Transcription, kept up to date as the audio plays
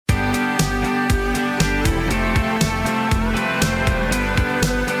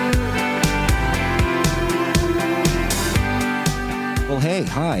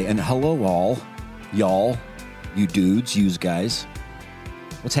hi, and hello all, y'all, you dudes, yous guys.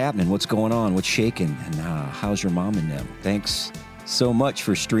 What's happening? What's going on? What's shaking? And how's your mom and them? Thanks so much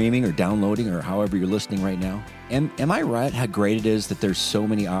for streaming or downloading or however you're listening right now. Am I right how great it is that there's so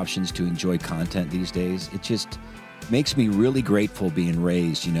many options to enjoy content these days? It just makes me really grateful being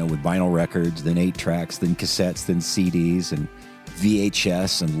raised, with vinyl records, then 8 tracks, then cassettes, then CDs, and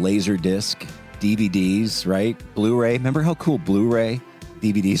VHS, and Laserdisc, DVDs, right? Blu-ray. Remember how cool Blu-ray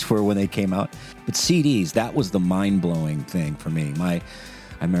DVDs were when they came out? But CDs, that was the mind-blowing thing for me. I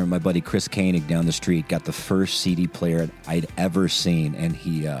remember my buddy Chris Koenig down the street got the first CD player I'd ever seen, and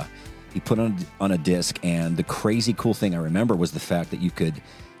he put on a disc, and the crazy cool thing I remember was the fact that you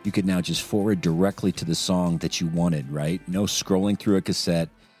could now just forward directly to the song that you wanted, right? No scrolling through a cassette,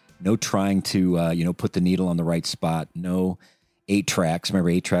 no trying to put the needle on the right spot, no 8 tracks.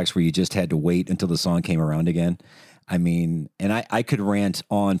 Remember 8 tracks where you just had to wait until the song came around again? I mean, and I could rant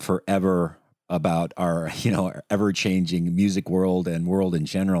on forever about our ever-changing music world and world in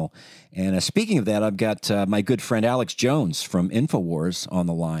general. And speaking of that, I've got my good friend Alex Jones from InfoWars on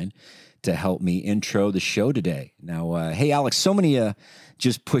the line to help me intro the show today. Now, hey, Alex, so many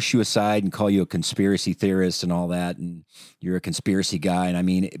just push you aside and call you a conspiracy theorist and all that, and you're a conspiracy guy. And I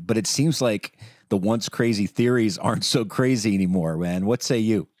mean, but it seems like the once crazy theories aren't so crazy anymore, man. What say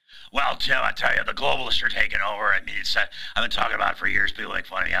you? Well, Tim, I tell you, the globalists are taking over. I mean, I've been talking about it for years. People make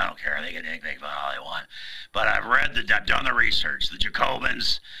fun of me. I don't care. They can make fun all they want. But I've done the research. The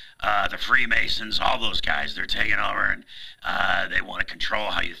Jacobins, the Freemasons, all those guys, they're taking over, and they want to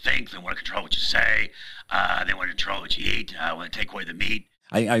control how you think. They want to control what you say. They want to control what you eat. Want to take away the meat.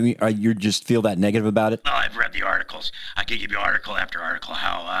 I mean, you just feel that negative about it? Well, I've read the articles. I can give you article after article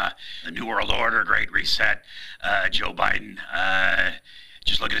how the New World Order, Great Reset, Joe Biden,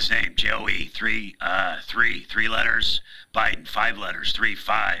 just look at his name, Joe-E, three letters, Biden, 5 letters,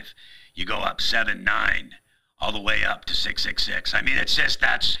 3-5. You go up 7-9, all the way up to 666. I mean, it's just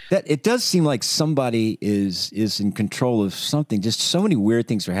that it does seem like somebody is in control of something. Just so many weird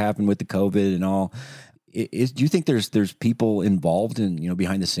things are happening with the COVID and all. Do you think there's people involved in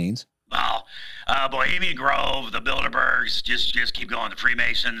behind the scenes? Well, Bohemian Grove, the Bilderbergs, just keep going. The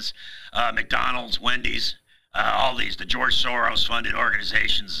Freemasons, McDonald's, Wendy's. All these, the George Soros-funded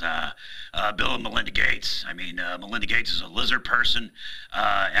organizations, Bill and Melinda Gates. I mean, Melinda Gates is a lizard person.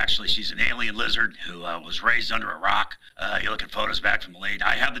 Actually, she's an alien lizard who was raised under a rock. You look at photos back from the late...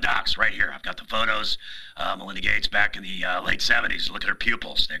 I have the docs right here. I've got the photos. Melinda Gates back in the late 70s. Look at her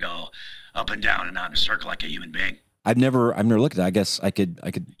pupils. They go up and down and out in a circle like a human being. I've never looked at it. I guess I could.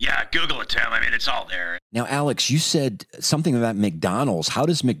 Yeah, Google it, Tim. I mean, it's all there. Now, Alex, you said something about McDonald's. How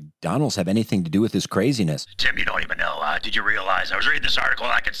does McDonald's have anything to do with this craziness? Tim, you don't even know. Did you realize? I was reading this article,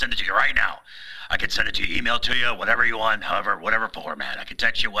 and I can send it to you right now. I can send it to you, email to you, whatever you want, whatever format. I can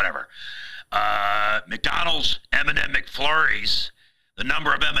text you, whatever. McDonald's M&M McFlurries, the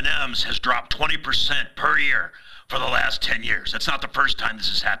number of M&Ms has dropped 20% per year for the last 10 years. That's not the first time this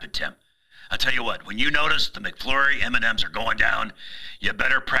has happened, Tim. I'll tell you what, when you notice the McFlurry M&Ms are going down, you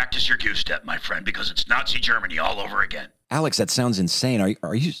better practice your goose-step, my friend, because it's Nazi Germany all over again. Alex, that sounds insane.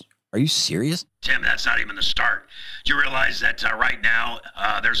 Are you serious? Tim, that's not even the start. Do you realize that right now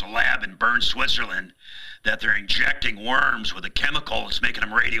there's a lab in Bern, Switzerland, that they're injecting worms with a chemical that's making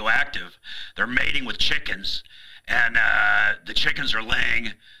them radioactive. They're mating with chickens, and the chickens are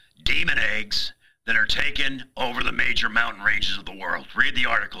laying demon eggs that are taken over the major mountain ranges of the world. Read the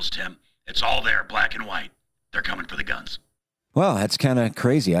articles, Tim. It's all there, black and white. They're coming for the guns. Well, that's kind of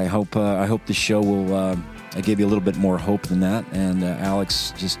crazy. I hope the show will give you a little bit more hope than that. And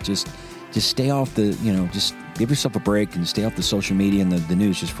Alex, just stay off the, just give yourself a break and stay off the social media and the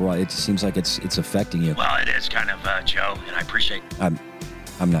news just for a while. It just seems like it's affecting you. Well, it is kind of, Joe, and I appreciate. I'm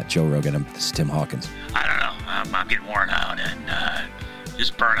not Joe Rogan. This is Tim Hawkins. I don't know. I'm getting worn out and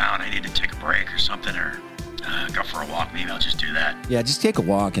just burnt out. I need to take a break or something, or go for a walk. Maybe I'll just do that. Yeah, just take a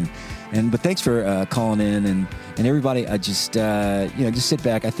walk but thanks for calling in and everybody. Just sit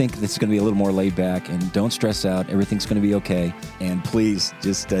back. I think this is going to be a little more laid back, and don't stress out. Everything's going to be okay. And please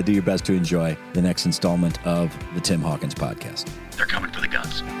just do your best to enjoy the next installment of the Tim Hawkins podcast. They're coming for the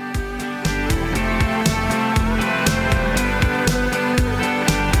guns.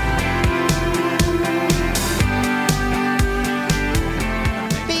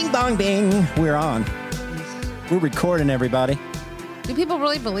 Bing bong bing. We're on. We're recording, everybody. Do people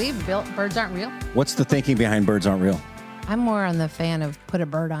really believe birds aren't real? What's the thinking behind birds aren't real? I'm more on the fan of put a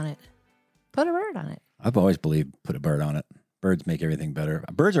bird on it. Put a bird on it. I've always believed put a bird on it. Birds make everything better.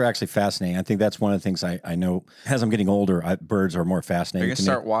 Birds are actually fascinating. I think that's one of the things I know. As I'm getting older, birds are more You're fascinating gonna to me.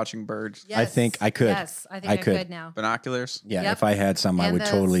 start watching birds. Yes. I think I could. Yes, I think I could now. Binoculars. Yeah, Yep. if I had some, I And would the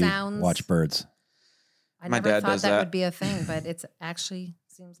totally sounds. watch birds. I My never dad thought does that that. would be a thing, but it's actually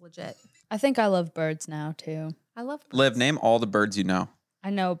seems legit. I think I love birds now too. I love birds. Liv, name all the birds you know. I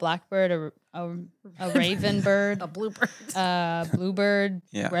know a blackbird, a raven bird, a bluebird. bluebird,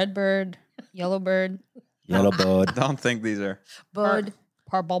 Yeah. redbird, yellowbird, Yellow bird. Don't think these are Bird.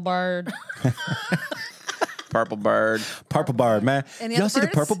 purple bird. purple bird. Purple bird, man. Any Y'all other see the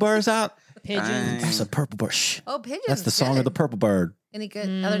birds? purple birds out? Pigeons. Dang. That's a purple bird. Shh. Oh, pigeons. That's the song of the purple bird. Any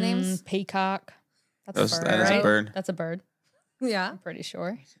good other names? Peacock. That's Those- a bird. that is a right? bird. That's a bird. Yeah. I'm pretty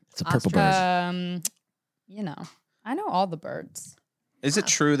sure. It's a purple bird. You know, I know all the birds. Is it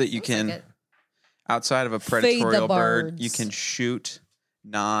true that you Looks like can, it. outside of a Feed the predatorial bird, you birds. can shoot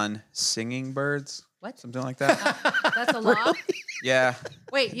non-singing birds? What? Something like that? That's a law. Yeah.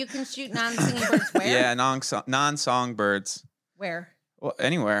 Wait, you can shoot non-singing birds where? Yeah, non-song birds. Where? Well,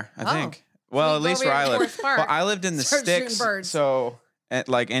 anywhere, I Oh. think. Well, we at go least over where I here to live. Forest Park, Well, I lived in the start shooting sticks, birds. so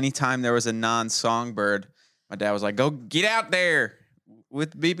like anytime there was a non-songbird, my dad was like, "Go get out there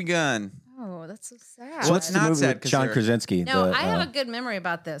with the BB gun." Oh, that's so sad. Well, What's it's the not movie sad with 'cause John they're- Krasinski? No, the, I have a good memory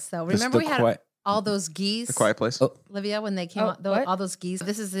about this though. this- Remember the we had qui- all those geese, The Quiet Place. Oh. Olivia, when they came Oh, out, what? all those geese.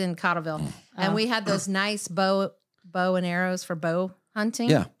 This is in Cottleville, and Oh. we had those nice bow and arrows for bow hunting.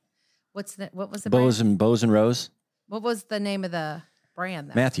 Yeah. What was the Bows and Rose. what was the name of the brand?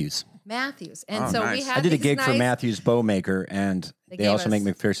 Then? Matthews. Matthews. And Oh, so we nice. had I did a these gig for nice- Matthews Bow Maker, and They they gave also make us-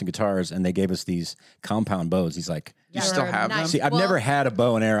 McPherson guitars, and they gave us these compound bows. He's like, You Yeah, still they're have them? nice. see, I've well, never had a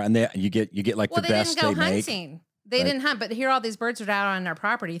bow and arrow, and you get like Well, the they best didn't go they make. hunting. They Right. didn't hunt, but here all these birds are out on our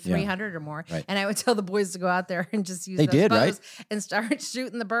property, 300 or more. Right. And I would tell the boys to go out there and just use They those did, bows right? and start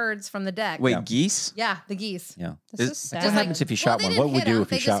shooting the birds from the deck. Wait, Yeah. geese? Yeah, the geese. Yeah. This Is- is sad. What happens if you shot they one? didn't What would hit we do them.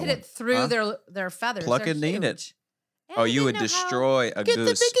 if you they shot just hit one? it through Huh? their feathers. Pluck They're it and eat it. huge. And Oh, they you would didn't know how- destroy a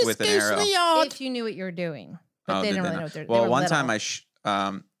goose with an arrow. if you knew what you were doing. But Oh, they did didn't they really not? know what they're Well, they were one little. time It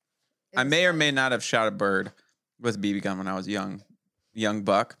I was may or fun. may not have shot a bird with a BB gun when I was young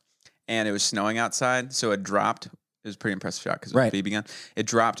buck, and it was snowing outside, so it dropped. It was a pretty impressive shot because it was Right. a BB gun. It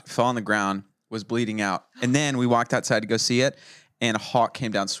dropped, fell on the ground, was bleeding out, and then we walked outside to go see it, and a hawk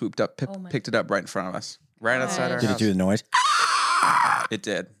came down, swooped up, Oh my picked it up right in front of us, right outside our Did it house. do the noise? It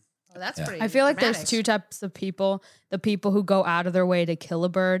did. Oh, that's Yeah. pretty I feel like dramatic. there's two types of people: the people who go out of their way to kill a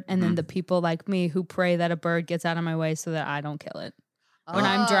bird, and Mm-hmm. then the people like me who pray that a bird gets out of my way so that I don't kill it. When Oh.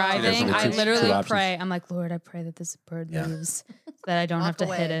 I'm driving, Two I options. literally Two options. pray. I'm like, Lord, I pray that this bird Yeah. leaves, so that I don't have to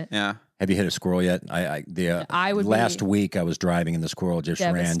Walk hit away. it. Yeah. Have you hit a squirrel yet? I would last be week I was driving and the squirrel just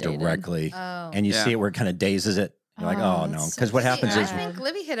ran devastated. directly, Oh. and you Yeah. see it where it kind of dazes it. You're like, Oh, oh no, that's because so what happens I is sad. think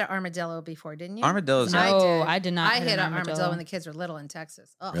Libby hit an armadillo before, didn't you? Armadillos. No, I did not I hit hit an an armadillo armadillo. when the kids were little in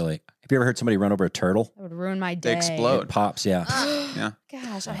Texas. Ugh. really. Have you ever heard somebody run over a turtle? That would ruin my day. They explode. It pops, yeah. Ugh. Yeah.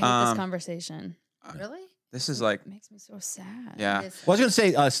 Gosh, I hate Um, this conversation. Really? This is like, It makes me so sad. yeah. It is- Well, I was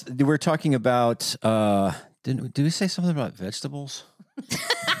going to say, we're talking about. Did we say something about vegetables?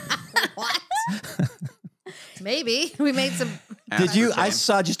 What? Maybe we made some. Did you? I Aspartame.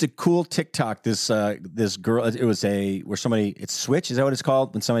 saw just a cool TikTok. This girl. It was where somebody. It's Switch. Is that what it's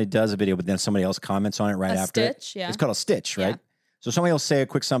called? When somebody does a video, but then somebody else comments on it right A after. it? stitch, yeah. It's called a stitch, right? Yeah. So somebody will say a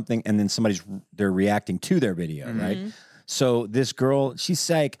quick something, and then they're reacting to their video, Mm-hmm. right? So this girl, she's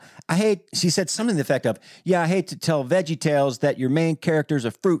like, she said something to the effect of, yeah, I hate to tell VeggieTales that your main character is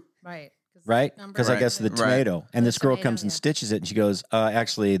a fruit, Right. right? Number Because I Right. guess the Right. tomato. And The this girl tomato, comes and yeah. stitches it, and she goes,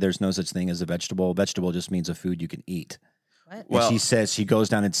 actually, there's no such thing as a vegetable. Vegetable just means a food you can eat. What? Well- And she goes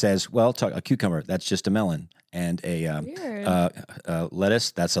down and says, well, a cucumber, that's just a melon. And a Weird.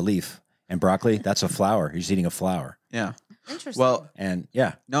 lettuce, that's a leaf. And broccoli, that's a flower. He's eating a flower. Yeah. Interesting. Well, And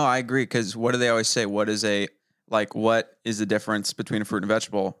yeah, no, I agree. Because what do they always say? What is the difference between a fruit and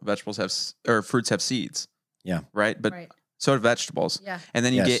vegetable? Fruits have seeds. Yeah. Right. But right. so do vegetables. Yeah. And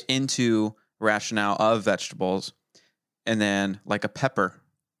then you Yes. get into rationale of vegetables, and then like a pepper.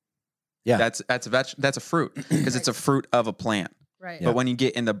 Yeah. That's a fruit because it's a fruit of a plant. Right. But when you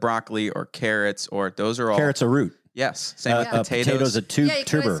get into broccoli or carrots, or those are all carrot's a root. Yes. Same with potatoes. Potato's a Yeah, you can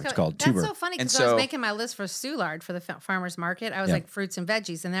tuber. always It's go- called That's tuber. so funny And because I was so- making my list for Soulard for the farmer's market. I was Yeah. like fruits and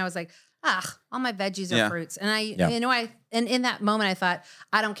veggies, and then I was like, all my veggies are Yeah. fruits. And Yeah. and in that moment I thought,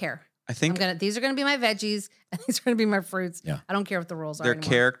 I don't care. I think These are gonna be my veggies, and these are gonna be my fruits. Yeah. I don't care what the rules are. they're anymore.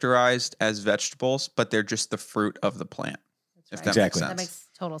 characterized as vegetables, but they're just the fruit of the plant. That's If right. that Exactly. makes That sense. makes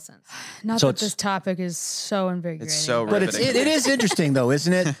total sense. Not so that it's- this topic is so invigorating. It's so But it is interesting though,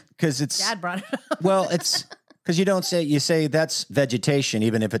 isn't it? Because it's Dad brought it up. well, it's because you say that's vegetation,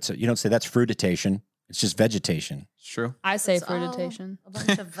 even if you don't say that's fruitation. It's just vegetation. It's true. I say It's all vegetation. A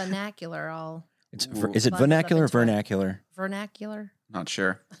bunch of vernacular, all It's Ooh. is it Bundled up vernacular or into it. vernacular? vernacular. Not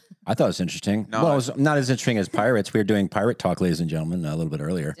sure. I thought it was interesting. No, Well, it was not as interesting as pirates. We were doing pirate talk, ladies and gentlemen, a little bit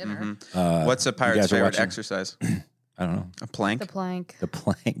earlier. Dinner. What's a you pirate's guys are favorite watching- exercise? I don't know. A plank. The plank. The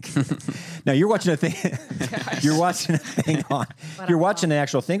plank. Now you're watching a thing. You're watching a thing on. You're watching an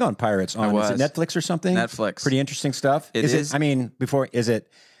actual thing on pirates on is it was. Netflix or something? Netflix. Pretty interesting stuff. It is. I mean, is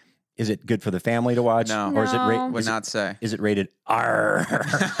it good for the family to watch? No. Or is it No. Would not say. is it rated R?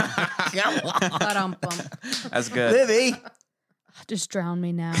 Ba-dum-bum. That's good. Livy. Just drown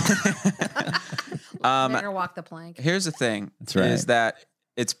me now. Better walk the plank. Here's the thing. That's right. Is that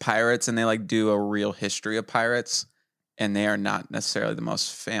it's pirates and they like do a real history of pirates, and they are not necessarily the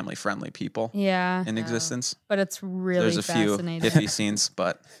most family friendly people Yeah, in Oh. existence. but it's really There's a few fascinating. iffy scenes,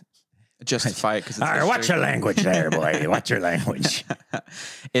 but justify it because it's All right, watch history. your language there, boy. Watch your language.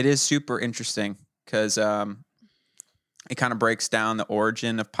 It is super interesting because it kind of breaks down the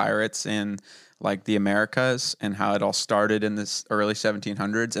origin of pirates in like the Americas and how it all started in this early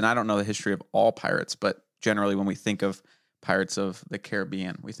 1700s. And I don't know the history of all pirates, but generally when we think of pirates of the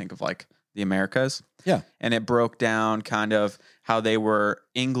Caribbean, we think of like the Americas. Yeah. And it broke down kind of how they were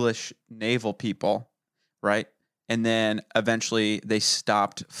English naval people, right? And then eventually they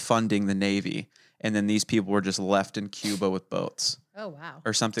stopped funding the Navy. And then these people were just left in Cuba with boats Oh wow.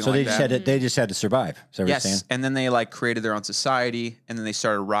 or something So like they just that. they just had to survive. Is that what you're saying? Yes, and then they like created their own society, and then they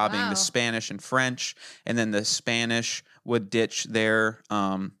started robbing Wow. the Spanish and French, and then the Spanish would ditch their,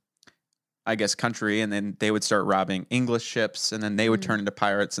 I guess, country, and then they would start robbing English ships, and then they would turn into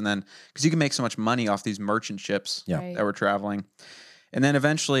pirates, and then because you can make so much money off these merchant ships Yeah. Right. that were traveling, and then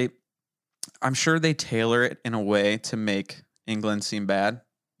eventually, I'm sure they tailor it in a way to make England seem bad.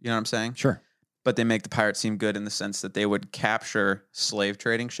 You know what I'm saying? Sure. But they make the pirates seem good in the sense that they would capture slave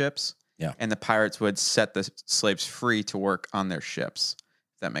trading ships. Yeah. And the pirates would set the slaves free to work on their ships.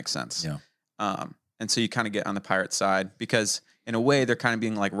 If that makes sense. Yeah. And so you kind of get on the pirate side because in a way they're kind of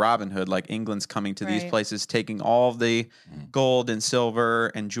being like Robin Hood, like England's coming to these Right. places, taking all of the gold and silver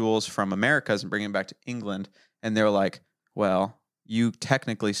and jewels from Americas and bringing them back to England. And they're like, well, you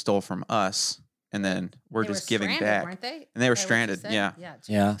technically stole from us. And then we're They just were giving stranded, back. weren't they? And they were Is that what you stranded, said? yeah. Yeah.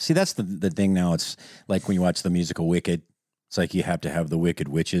 Yeah. See, that's the thing now. It's like when you watch the musical Wicked, it's like you have to have the Wicked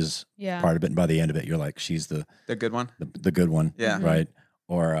Witches Yeah. part of it. And by the end of it, you're like, she's the The good one. good one. Yeah. Mhm. Right.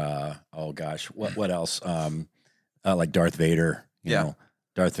 Or, oh gosh, what else? Like Darth Vader, you Yeah. know,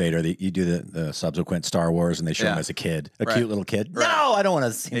 Darth Vader, you do the subsequent Star Wars and they show him Yeah. as a kid, a Right. cute little kid. Right. No, I don't want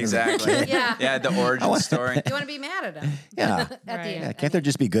to see him as a Exactly. kid. Yeah. Yeah, the origin story. You want to be mad at him? Yeah. At the Right. end. Yeah, can't there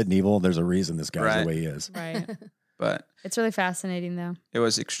just be good and evil? There's a reason this guy's Right. the way he is. Right. But It's really fascinating though. it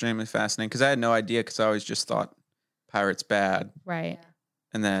was extremely fascinating because I had no idea because I always just thought pirates bad Right.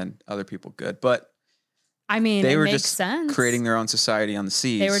 and then other people good. But I mean, they it were makes just sense. creating their own society on the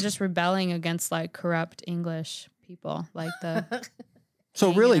seas. They were just rebelling against like corrupt English people, like the So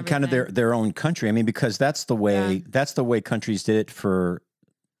King really and kind of everything. their own country. I mean, because that's the way countries did it from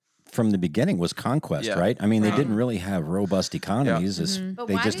the beginning was conquest, Yeah. right? I mean, they Right. didn't really have robust economies. Mhm. But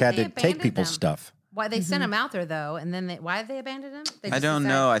They why just did had they to take abandon people's them? stuff. Why they sent him out there though, and then why did they abandon him? They I just don't decided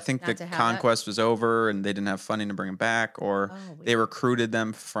know. I think not the to have that? conquest was over and they didn't have funding to bring them back, or Oh, they weird. recruited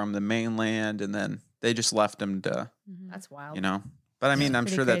them from the mainland and then they just left them to, That's wild. you know. But I mean, I'm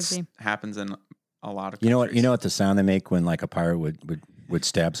Pretty sure that's crazy. happens in a lot of You know what? countries. You know what the sound they make when like a pirate would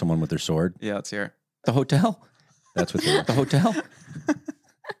stab someone with their sword? Yeah, let's hear it. The hotel. That's what the hotel.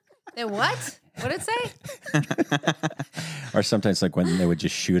 They what? What did it say? Or sometimes like when they would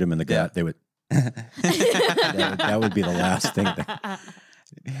just shoot him in the gut, Yeah. they would. that would be the last thing.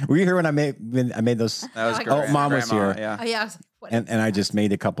 Were you here when I made those? That was Oh, great. Mom was Grandma, here. Yeah. Oh yeah. I was like, what And I just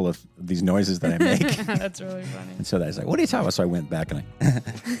made a couple of these noises that I make. That's really funny. And so I was like, what are you talking about? So I went back and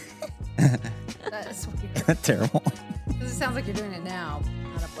that's weird. terrible. Because it sounds like you're doing it now.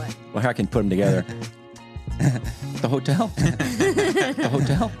 Not a what? Well, I can put them together. The hotel. The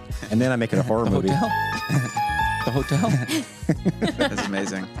hotel. And then I make it a horror movie. The hotel. That's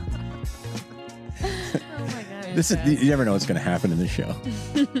amazing. Oh my god. This is you never know what's going to happen in this show.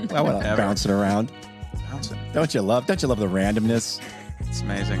 I want to Ever. bouncing around. Bouncing. Don't you love the randomness? It's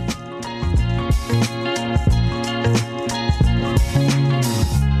amazing.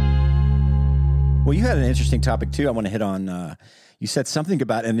 Well, you had an interesting topic too. I want to hit on. You said something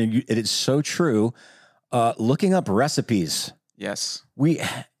about, and it is so true. Looking up recipes. Yes.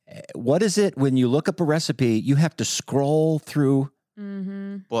 What is it when you look up a recipe? You have to scroll through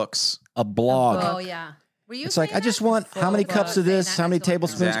Mm-hmm. Books. a blog. Oh yeah. Were you It's like, saying I that? just want how many Full cups of book. this, Saying how that many next to, like,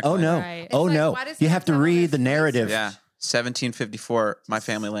 tablespoons. Exactly. Oh no, Right. oh It's like, no. why does You he have to have all read this the narrative. Yeah. 1754, my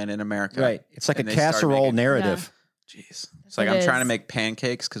family landed in America. Right. It's like And a they started casserole making- narrative. Jeez. It's like It I'm trying to is. make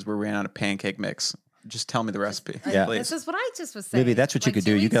pancakes because we ran out of pancake mix. Just tell me the recipe, Yeah. please. This is what I just was saying. Maybe that's what you like could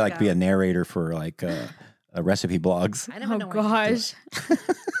 2 do. You weeks could like be ago. a narrator for like recipe blogs. I never Oh know what to do. gosh.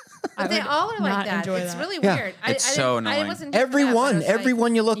 But they would all are like not that. enjoy It's that. really Yeah. weird. It's I so didn't- I annoying. wasn't here for that, but it Everyone, was like-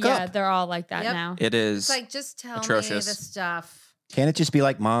 everyone you look Yeah, up. they're all like that Yep. now. It is. It's like, just tell Atrocious. me the stuff. Can it just be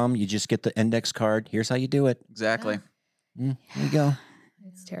like, Mom, you just get the index card. Here's how you do it. exactly. There you go.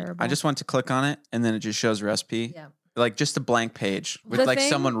 It's terrible. I just went to click on it and then it just shows recipe. Yeah. Like just a blank page with The like thing-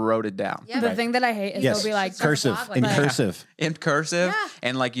 someone wrote it down. Yeah. the Right. thing that I hate is Yes. they'll be like, Start a Cursive. blog like In that. cursive. In cursive. Yeah.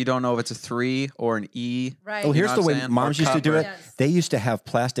 And like you don't know if it's a 3 or an E. Right. Oh, You here's know the what way I'm saying? moms Or used to do it. Yes. They used to have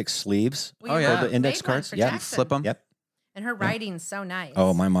plastic sleeves. We Oh, yeah. made For the index one cards? for Yeah. You Jackson. flip them. Yep. And her writing's so nice.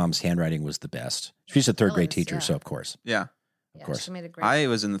 Oh, my mom's handwriting was the best. She's a third grade Still is, teacher, yeah. so of course. Yeah. Yeah, course. She made a great. I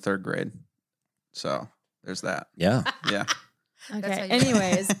was in the 3rd grade. So there's that. Yeah. Yeah. That's okay. how you-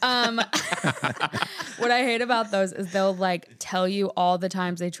 Anyways, what I hate about those is they'll like tell you all the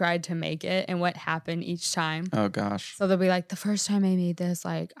times they tried to make it and what happened each time. Oh gosh. So they'll be like, the first time I made this,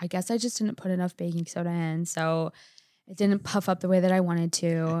 like, I guess I just didn't put enough baking soda in. So it didn't puff up the way that I wanted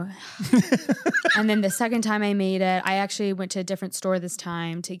to. And then the second time I made it, I actually went to a different store this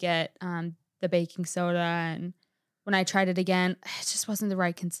time to get the baking soda. And when I tried it again, it just wasn't the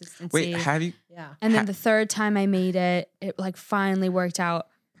right consistency. Wait, have you? Yeah. And then the third time I made it, it like finally worked out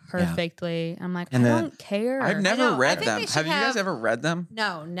Yeah. perfectly. I'm like, And I then- don't care. I've never know. I read think them. they should Have you guys have- ever read them?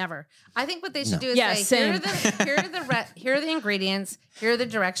 No, never. I think what they should No. do is Yeah, say, here are same. here are the ingredients, here are the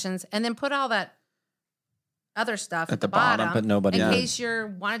directions, and then put all that other stuff At at the the bottom, bottom, but nobody in would. case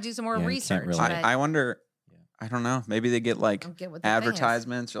you want to do some more Yeah, you can't research. really- but I wonder. I don't know. Maybe they get like don't get what the thing is.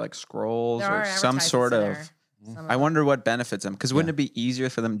 advertisements or like scrolls There or are some advertisements sort in of. there. Some I of wonder what benefits them. Because wouldn't Yeah. it be easier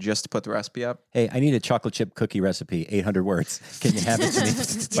for them just to put the recipe up? Hey, I need a chocolate chip cookie recipe, 800 words. Can you have it to me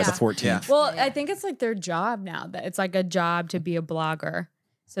by the Yeah. 14th? Yeah. Well, Yeah. I think it's like their job now. That it's like a job to be a blogger.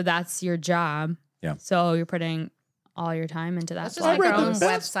 So that's your job. Yeah. So you're putting all your time into that. Let's just I make read our the own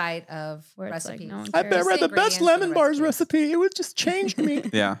best- website of Where it's like, recipes. no one I cares. read the best Ingredients and lemon bars recipes. recipe. It was just changed me.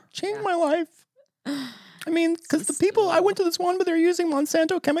 Yeah. Changed my life. I mean, because the people, I went to this one, but they're using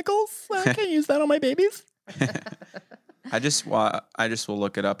Monsanto chemicals. I can't use that on my babies. I just will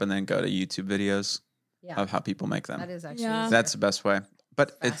look it up and then go to YouTube videos Yeah, of how people make them. that is actually Yeah. easier. That's the best way.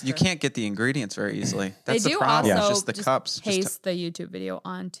 But you Faster. can't get the ingredients very easily. They That's the do problem. also It's just the cups. Just paste the YouTube video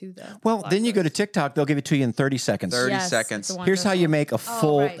onto the. Well, then you go to blog TikTok, they'll give it to you in 30 seconds. 30 Yes, seconds. it's Here's how you wonderful. make a Oh,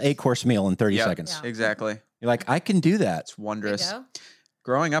 full right. 8-course meal in 30 Yep. seconds. Yeah. Exactly. You're like, I can do that. It's There you wondrous. go.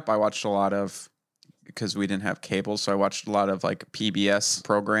 Growing up, I watched a lot of, because we didn't have cable, so I watched a lot of like PBS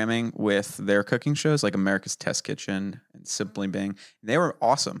programming with their cooking shows, like America's Test Kitchen and Simply Bing. They were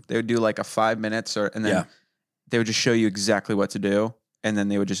awesome. They would do like a 5 minutes, and then Yeah. they would just show you exactly what to do, and then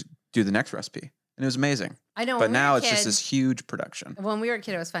they would just do the next recipe, and it was amazing. I know. But when we now were it's just kids- this huge production. When we were a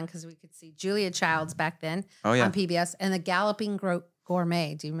kid, it was fun because we could see Julia Childs back then Oh yeah, on PBS and the Galloping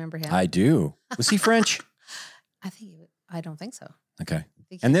Gourmet. Do you remember him? I do. Was he French? I don't think so. Okay. I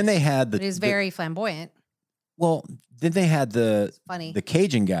think And then he they had the. But he was the- very flamboyant, well, then they had the funny.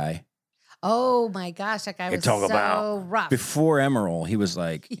 Cajun guy. Oh my gosh, that guy You was talk so about rough. Before Emerald, he was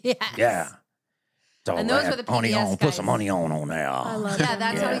like, Yes. yeah. And those were the honey PBS on, put some guys. honey on there. I love Yeah, him.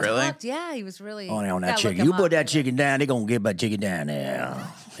 that's Yeah. how he Really? talked. Yeah, he was really. Honey on you that gotta look chicken. him You put up. that chicken down, they're going to get that chicken down there.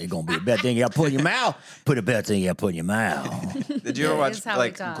 It's going to be a better thing you got to put in your mouth. Put a better thing you got to put in your mouth. Did you ever It watch is how we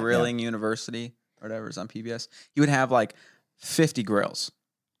like talk. Grilling University or whatever is on PBS? He would have like 50 grills.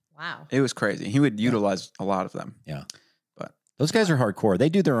 Wow. It was crazy. He would utilize a lot of them. Those guys are hardcore. They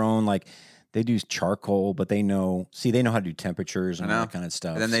do their own, like, they do charcoal, but they know how to do temperatures and I all know. that kind of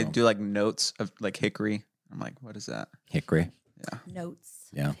stuff. And then they so- do like notes of like hickory. I'm like, what is that? hickory. Notes.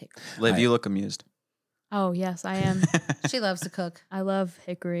 Yeah. Liv, I- you look amused. Oh yes, I am. She loves to cook. I love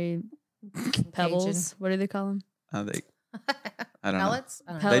hickory pebbles. What do they call them? They, I don't know. Pellets.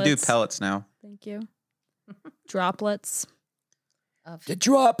 I don't know. They do Pellets. pellets now. Thank you. Droplets. Of- The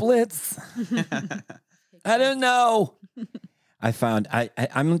droplets. I don't know. I found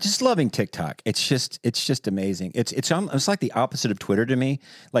I'm just loving TikTok. It's just amazing. It's like the opposite of Twitter to me.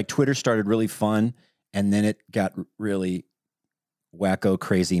 Like Twitter started really fun, and then it got really wacko,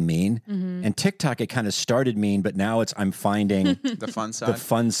 crazy, mean. Mhm. And TikTok, it kind of started mean, but now I'm finding The fun the side.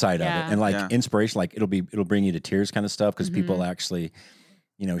 fun side of Yeah. it, and like Yeah. inspiration. Like it'll bring you to tears, kind of stuff, because people actually,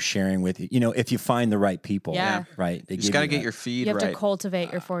 sharing with you. If you find the right people, Yeah. right. They You just give got to get that. your feed You have to right.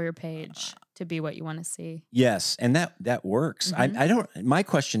 cultivate your For You page to be what you want to see. Yes, and that works. Mhm. I don't. My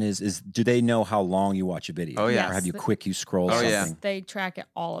question is do they know how long you watch a video? Oh, yeah. Or have you Yes. quick you scroll Oh, something? yeah. Isn't They track it,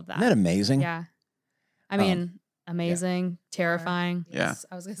 all of that. that amazing? Yeah. I mean, amazing, terrifying. Yes,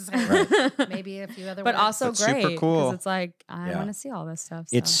 I was going to say maybe a few other But words. also But super great. cool. 'Cause it's like, I Yeah. want to see all this stuff.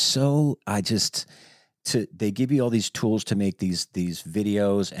 It's so they give you all these tools to make these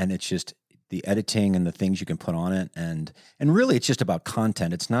videos, and it's just the editing and the things you can put on it, and really it's just about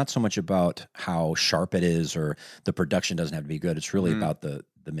content. It's not so much about how sharp it is or the production doesn't have to be good. It's really about the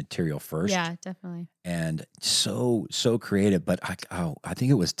material first. Yeah, definitely. And so creative. But I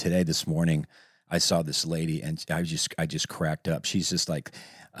think it was this morning, I saw this lady and I just cracked up. She's just like,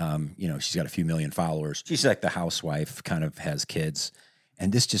 she's got a few million followers. She's like the housewife, kind of has kids.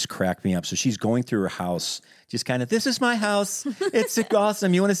 And this just cracked me up. So she's going through her house, just kind of, this is my house. It's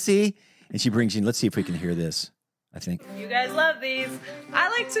awesome. You want to see? And she brings in, let's see if we can hear this. I think. You guys love these. I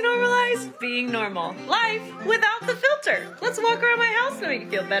like to normalize being normal. Life without the filter. Let's walk around my house and make you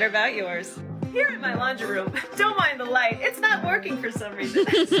feel better about yours. Here in my laundry room, don't mind the light. It's not working for some reason.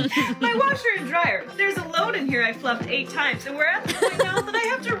 My washer and dryer. There's a load in here I fluffed 8 times, and we're at the point now that I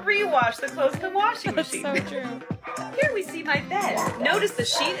have to rewash the clothes in the washing machine. So true. Here we see my bed. Notice the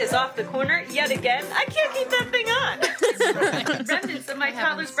sheet is off the corner yet again. I can't keep that thing on. Remnants of my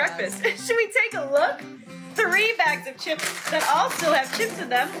toddler's breakfast. Should we take a look? 3 bags of chips that all still have chips in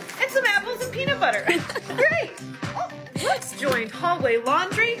them, and some apples and peanut butter. Great! Oh, what's joined hallway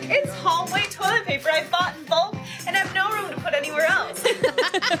laundry? It's hallway toilet paper I bought in bulk and have no room to put anywhere else.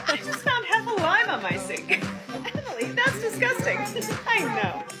 I just found half a lime on my sink. Emily, that's disgusting. I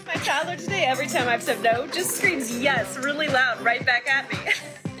know. My toddler today, every time I've said no, just screams yes really loud right back at me.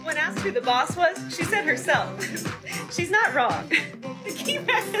 When asked who the boss was, she said herself. She's not wrong. The key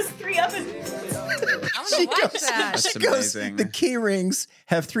rack has 3 ovens. I want to watch that. That's She goes, amazing. the key rings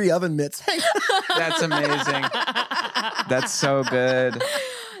have 3 oven mitts. That's amazing. That's so good.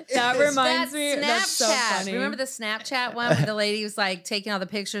 That reminds That me. That's so Snapchat. funny. Remember the Snapchat one where the lady was like taking all the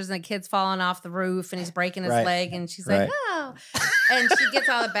pictures and the kid's falling off the roof and he's breaking his Right. leg and she's Right. like, oh. And she gets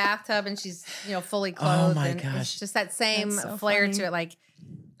out of the bathtub and she's, fully clothed. my and gosh. It's just that same That's so flair funny. to it. Like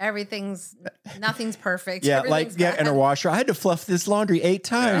nothing's perfect. Yeah, Everything's bad. in her washer. I had to fluff this laundry 8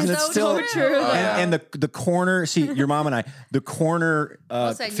 times. And It's it's so still true. Oh, yeah. And the corner, see, your mom and I, the corner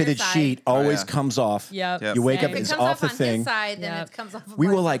Also, your fitted side. sheet always yeah. comes off. Yep. Yep. You wake up, If it it's comes off off the on thing. his side, then Yep. it comes off. We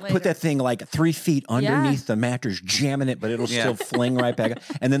will later. like put that thing like 3 feet underneath the mattress, jamming it, but it'll still fling right back.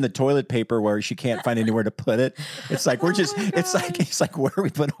 And then the toilet paper where she can't find anywhere to put it. It's like we're just. It's like where do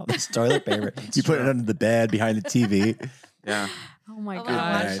we put all this toilet paper? You put it under the bed behind the TV. Yeah. Oh my I god. want to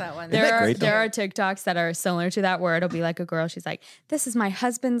watch God. that one. Isn't that great, though? There are TikToks that are similar to that where it'll be like a girl. She's like, "This is my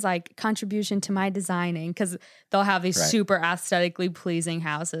husband's like contribution to my designing," because they'll have these Right. super aesthetically pleasing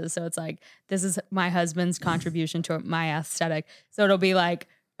houses. So it's like, this is my husband's contribution to my aesthetic. So it'll be like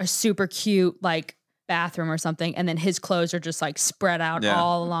a super cute like bathroom or something, and then his clothes are just like spread out Yeah.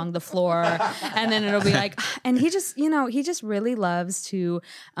 all along the floor, and then it'll be like, and he just really loves to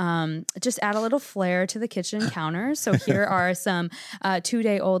just add a little flair to the kitchen counter. So here are some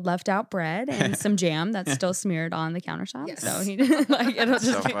 2-day-old left out bread and some jam that's still smeared on the countertop. Yes. So he like it'll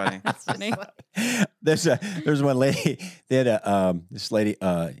just So be funny. that's funny. There's one lady. They had this lady.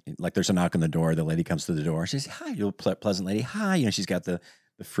 Like there's a knock on the door. The lady comes to the door. She says, "Hi, you pleasant lady. Hi." She's got the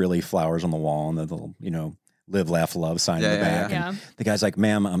frilly flowers on the wall and the little live, laugh, love sign in the Yeah, back. yeah. And the guy's like,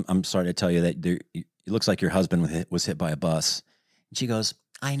 "Ma'am, I'm sorry to tell you that it looks like your husband was hit by a bus." And she goes,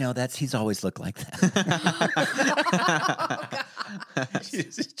 "I know he's always looked like that."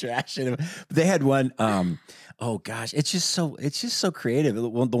 She's just trashing him. But they had one. Oh gosh, it's just so creative. The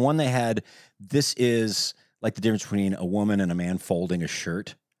one they had. This is like the difference between a woman and a man folding a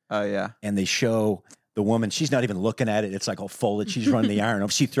shirt, Oh yeah. and they show the woman. She's not even looking at it. It's like all folded. She's running the iron.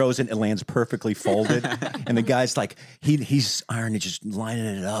 She throws it. It lands perfectly folded, and the guy's like he's ironing, just lining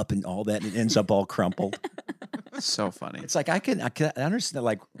it up and all that, and it ends up all crumpled. So funny. It's like I can understand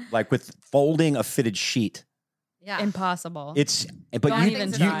like with folding a fitted sheet. Yeah. Impossible. But Don't you even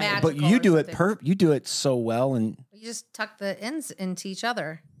you try. but you Magical do or it something. you do it so well, and You just tuck the ends into each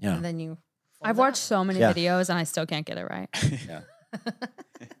other. Yeah. And then you. I've watched so many Yeah. videos and I still can't get it right. yeah.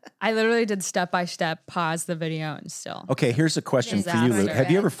 I literally did step by step, pause the video, and still Okay, here's a question for you, Lou. Disaster.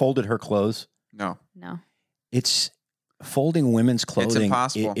 Have you ever folded her clothes? No. no. It's folding women's clothing.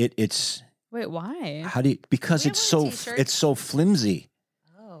 impossible. It's Wait, why? how do you, because We it's have so one of the t-shirts. it's so flimsy.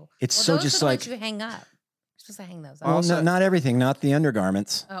 Oh. It's Well, so those just are the like ones you hang up. You're supposed to hang those up. well, Also- not everything, not the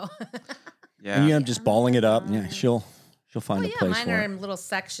undergarments. Oh. Yeah. And you end up just balling it up. And yeah, she'll find Well, a yeah, place mine for are it. in little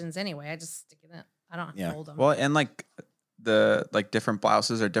sections anyway. I just stick it in. I don't Yeah. fold them. Well, and like the different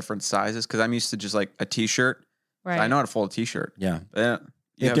blouses are different sizes because I'm used to just like a t-shirt. Right. I know how to fold a t-shirt. Yeah, But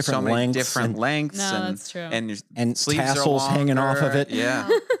They have have so different many lengths different and- lengths. No, and, that's true. And your and sleeves are tassels hanging off of longer. it. Yeah.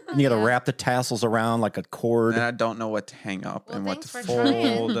 And you got to wrap the tassels around like a cord. And I don't know what to hang up Well, and what to thanks for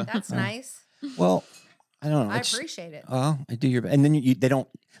trying. fold. That's nice. Well, I don't know. I appreciate it. Well, I do your, and then they don't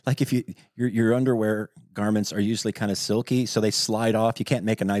like if your underwear garments are usually kind of silky, so they slide off. You can't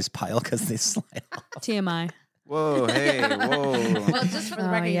make a nice pile because they slide off. TMI. Whoa, hey, whoa. Well, just for the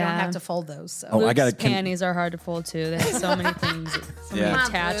record, you don't yeah. have to fold those. So. Oh, I got panties are hard to fold too. They have so many things, so Yeah. many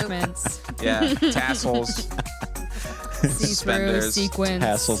attachments, Yeah, tassels, see-through, suspenders, sequins,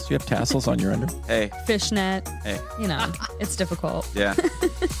 Tassels. Do you have tassels on your under? Hey, fishnet. hey, You know, it's difficult. yeah.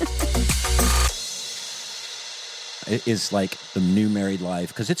 It is like the new married life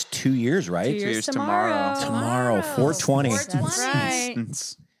because it's 2 years, right? 2 years Years tomorrow. Tomorrow, 420. 420.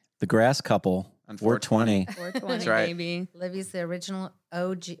 That's right. The grass couple, On 420. 420, That's right. baby. Livy's the original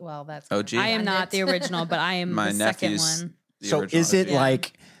OG. Well, that's OG. I am not the original, but I am My the second nephew's one. the So original. is it Yeah.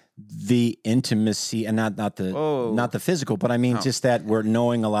 like the intimacy and not Whoa. the physical, but I mean Oh. just that we're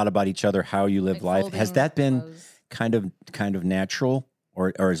knowing a lot about each other, how you live life. Has that been kind of natural,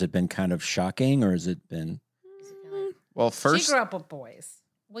 or has it been kind of shocking, or has it been? Well, She first, grew up with boys.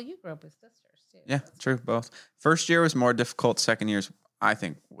 Well, you grew up with sisters too. yeah, true, both. First year was more difficult. Second year's, I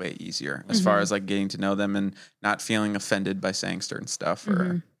think, way easier as far as like getting to know them and not feeling offended by saying certain stuff.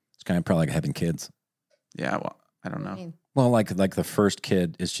 Or It's kind of probably like having kids. yeah, well, I don't I know. mean, Well, like the first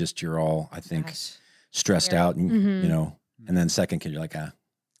kid is just you're all I think gosh. stressed Yeah. out, and you know, and then second kid you're like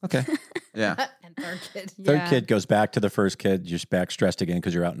okay. Yeah, And third kid. Third Yeah. kid goes back to the first kid. You're just back stressed again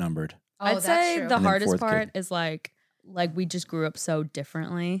because you're outnumbered. Oh, I'd that's say true. the And then hardest fourth part kid. is like we just grew up so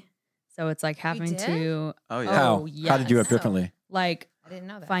differently. So it's like having did? to oh yeah. How? Oh, How did you do it yes. differently? like I didn't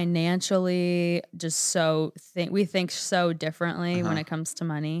know that. financially just so we think so differently when Uh-huh. it comes to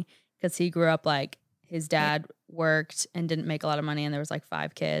money because he grew up like his dad worked and didn't make a lot of money and there was like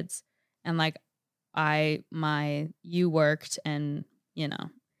 5 kids and like you worked and you know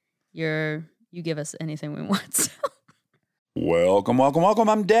you give us anything we want. So. Welcome, welcome, welcome.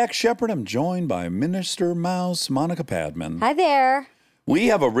 I'm Dak Shepard. I'm joined by Minister Mouse Monica Padman. Hi there. We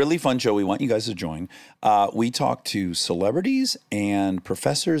have a really fun show we want you guys to join. We talk to celebrities and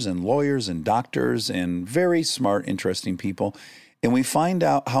professors and lawyers and doctors and very smart, interesting people. And we find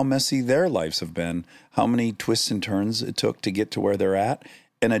out how messy their lives have been, how many twists and turns it took to get to where they're at,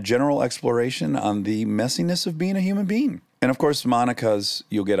 and a general exploration on the messiness of being a human being. And of course, Monica's,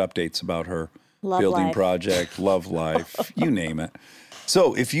 you'll get updates about her Love building life. project, love life, you name it.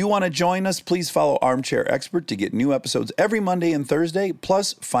 So if you want to join us, please follow Armchair Expert to get new episodes every Monday and Thursday.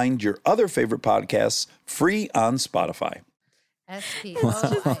 Plus, find your other favorite podcasts free on Spotify.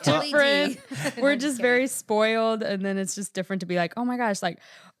 Different. We're just very spoiled, and then it's just different to be like, oh my gosh, like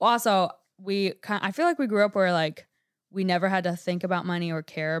also I feel like we grew up where like we never had to think about money or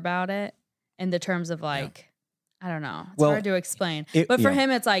care about it in the terms of like I don't know, it's Well, hard to explain. it- But for yeah.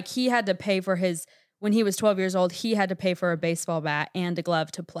 him, it's like he had to pay for when he was 12 years old, he had to pay for a baseball bat and a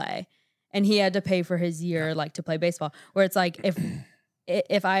glove to play, and he had to pay for his year like to play baseball. Where it's like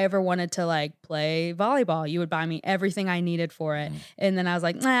if I ever wanted to like play volleyball, you would buy me everything I needed for it. And then I was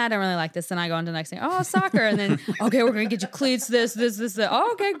like, nah, I don't really like this. Then I go on to the next thing. Oh, soccer. And then, okay, we're going to get you cleats, this.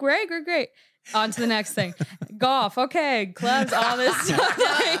 Oh, okay, great. On to the next thing. Golf. Okay, clubs, all this stuff.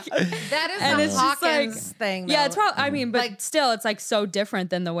 Like, That is and a it's just like- Hawkins thing. yeah, though. it's probably, I mean, but Like- still, it's like so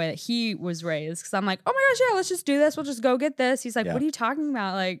different than the way that he was raised. Cause I'm like, oh my gosh, yeah, let's just do this. We'll just go get this. He's like, Yeah. what are you talking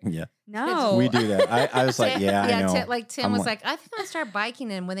about? Like, Yeah, no. we do that. I was like, yeah, I know. Tim I'm was like, I think I'm gonna start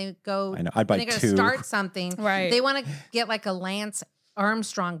biking, and when they go, I know. I'd buy when they're 2. gonna start something, Right. They want to get like a Lance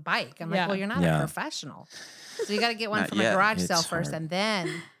Armstrong bike. I'm Yeah. like, well, you're not Yeah. a professional, so you got to get one Not from yet. a garage It's sale first, hard. and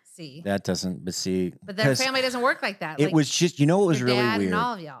then see. That doesn't, but see, But their 'cause family doesn't work like that. it Like, was just, you know, what was your really dad weird and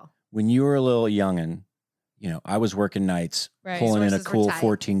all of y'all. when you were a little youngin'. You know, I was working nights, Right. pulling in a Resources were cool tight.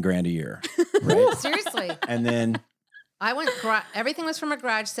 14 grand a year, right? Seriously, And then I went. Everything was from a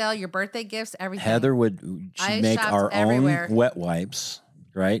garage sale. Your birthday gifts, everything. Heather would I make shopped our everywhere. own wet wipes,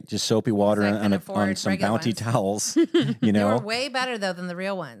 right? Just soapy water I on, couldn't on afford some regular Bounty ones. towels, you They know? were way better though than the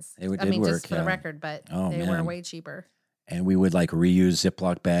real ones. They did I mean, work, just for the yeah. record, but Oh, they were man. way cheaper. And we would like reuse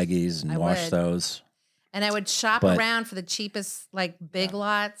Ziploc baggies and I wash would. those. And I would shop But- around for the cheapest, like big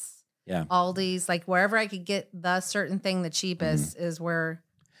lots, Yeah. Aldi's, like wherever I could get the certain thing the cheapest is where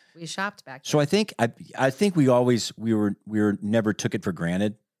we shopped back then. So I think we were never took it for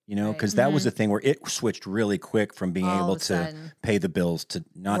granted, you know, Right. because that was the thing where it switched really quick from being All able of a to sudden. pay the bills to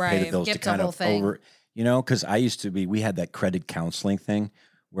not pay the Right. bills to Skipped the kind whole of thing. over, you know, because we had that credit counseling thing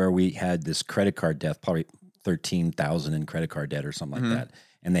where we had this credit card debt, probably 13,000 in credit card debt or something like that,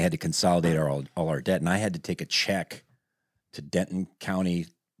 and they had to consolidate all our debt, and I had to take a check to Denton County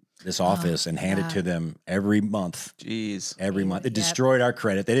this office and hand it to them every month. Jeez. Every month. It Yep. destroyed our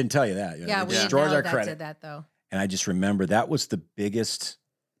credit. They didn't tell you that. Yeah, it we didn't destroyed know our that credit. did that though. And I just remember that was the biggest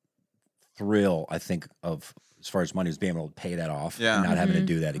thrill, I think, of as far as money was being able to pay that off Yeah. and not having to Mhm.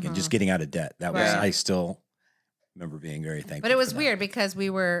 do that again, just getting out of debt. That was, Right. I still remember being very thankful. But it was for that. weird because we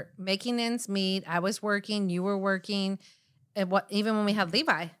were making ends meet. I was working, you were working, and even when we had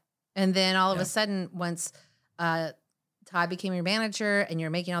Levi, and then all of Yeah. a sudden, once Todd became your manager, and you're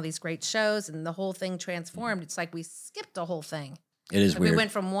making all these great shows, and the whole thing transformed. It's like we skipped a whole thing. It is Like weird. we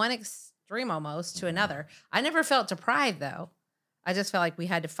went from one extreme almost to another. I never felt deprived though. I just felt like we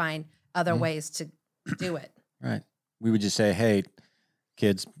had to find other ways to do it. Right. We would just say, hey,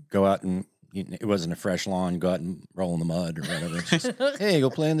 kids, go out and it wasn't a fresh lawn, go out and roll in the mud or whatever. It's just, hey, go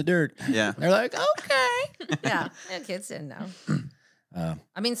play in the dirt. Yeah. They're like, okay. Yeah, kids didn't know.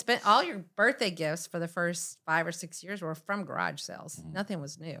 I mean, spent all your birthday gifts for the first 5 or 6 years were from garage sales. Nothing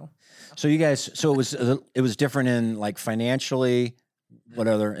was new. So you guys, so it was different in like financially, what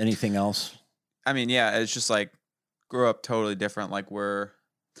other, anything else? I mean, yeah, it's just like grew up totally different. Like we're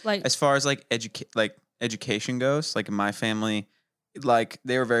Like, as far as like education goes, like in my family, like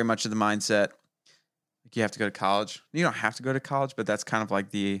they were very much of the mindset like you have to go to college. You don't have to go to college, but that's kind of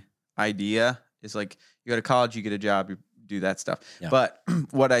like the idea is like you go to college, you get a job, you do that stuff. Yeah. But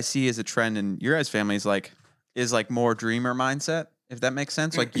what I see as a trend in your guys' family is like more dreamer mindset, if that makes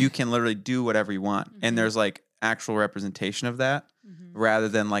sense. Like you can literally do whatever you want. And there's like actual representation of that rather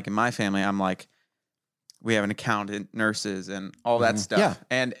than like in my family, I'm like, we have an accountant, nurses, and all that stuff.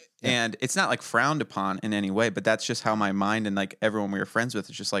 Yeah. And it's not like frowned upon in any way, but that's just how my mind and like everyone we were friends with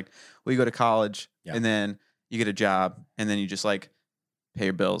is just like, well, you go to college and then you get a job and then you just like pay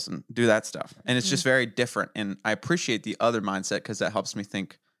your bills and do that stuff. And it's just very different. And I appreciate the other mindset because that helps me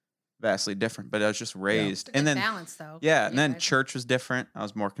think vastly different. But I was just raised. It's a And good then balance though. yeah, and then right? church was different. I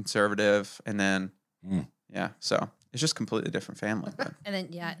was more conservative. And then yeah, so it's just completely different family. But And then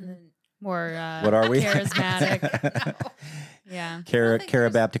and then more What are we? charismatic. Yeah. Cara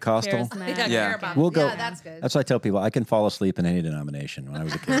Baptist-Costal? Charismatic. Yeah. About We'll go- Yeah, that's good. That's what I tell people. I can fall asleep in any denomination when I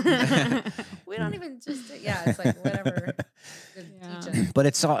was a kid. We don't even just it's like whatever. Good Yeah. teaching. But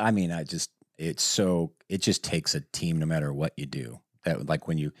it's all, I mean, it just takes a team no matter what you do. That like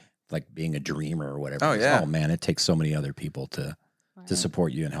when you, like being a dreamer or whatever. Oh, yeah. Oh man, it takes so many other people to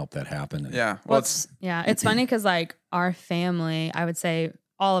support you and help that happen. And yeah. Well, it's funny because like our family, I would say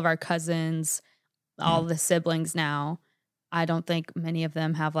all of our cousins, all the siblings now, I don't think many of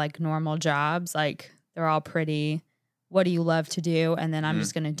them have like normal jobs. Like they're all pretty, what do you love to do? And then I'm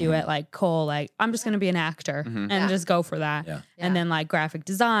just going to do it like Cole, like I'm just going to be an actor and Yeah. just go for that. Yeah. And then like graphic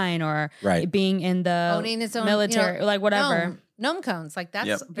design or Right. being in the Owning his own military, like whatever. Gnome cones. Like that's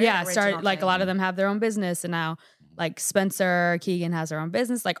Yep. very Yeah, original start like a lot thing. of them have their own business, and now like Spencer Keegan has her own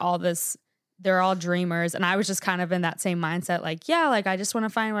business. Like all this, they're all dreamers, and I was just kind of in that same mindset. Like, yeah, like I just want to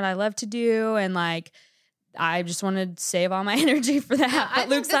find what I love to do, and like I just want to save all my energy for that. Yeah, I But think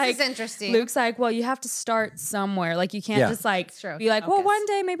Luke's this like, is interesting. Luke's like, well, you have to start somewhere. Like you can't Yeah. just like It's true. be like, well, Focus. one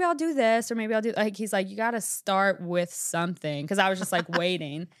day maybe I'll do this or maybe I'll do like. He's like, you got to start with something because I was just like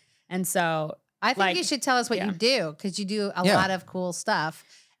waiting, and so. I think like, you should tell us what yeah. you do because you do a Yeah. lot of cool stuff.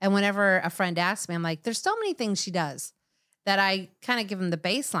 And whenever a friend asks me, I'm like, there's so many things she does that I kind of give them the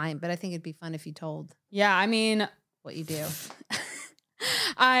baseline, but I think it'd be fun if you told Yeah, I mean, what you do.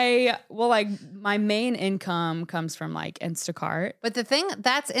 like my main income comes from like Instacart. But the thing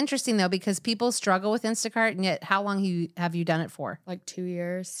that's interesting though, because people struggle with Instacart, and yet how long have you done it for? Like 2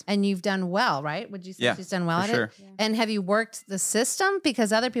 years. And you've done well, right? Would you say Yeah, she's done well for at sure. it? And have you worked the system?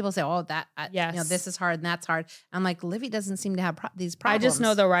 Because other people say, "Oh, Yes. this is hard and that's hard." I'm like, Livy doesn't seem to have these I problems. just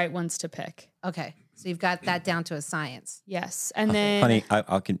know the right ones to pick. Okay, so you've got that down to a science. Yes, and then honey,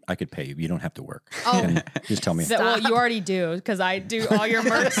 I could pay you. You don't have to work. Oh. And just tell me. well, you already do because I do all your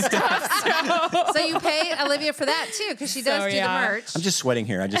merch stuff. So, So you pay Olivia for that too, because she does So, do yeah. the merch. I'm just sweating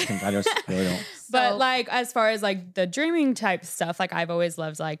here. I just really don't. but So- like as far as like the dreaming type stuff, like I've always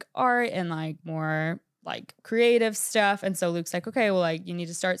loved like art and like more like creative stuff. And so Luke's like, okay, well, like you need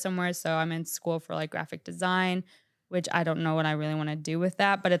to start somewhere. So I'm in school for like graphic design, which I don't know what I really want to do with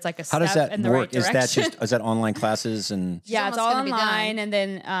that, but it's like a How step does that in the work? right Is direction. that that online classes and Yeah, it's almost all gonna be done. online, and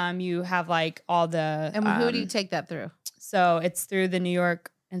then you have like all the. And who do you take that through? So it's through the New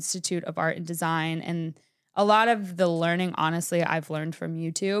York Institute of Art and Design, and a lot of the learning, honestly, I've learned from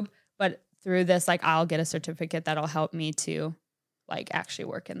YouTube. But through this, like I'll get a certificate that'll help me to, like, actually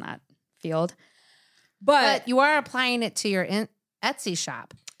work in that field. But you are applying it to your Etsy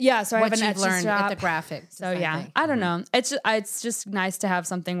shop. Yeah, so I what have an you've Etsy learned shop. at the graphic. So design yeah, thing. I don't know. It's just nice to have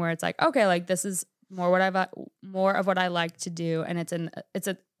something where it's like, okay, like this is more of what I like to do, and it's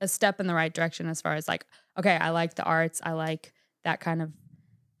a step in the right direction as far as like, okay, I like the arts, I like that kind of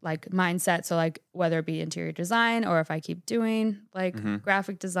like mindset. So like whether it be interior design or if I keep doing like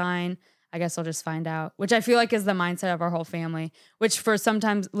graphic design, I guess I'll just find out, which I feel like is the mindset of our whole family, which for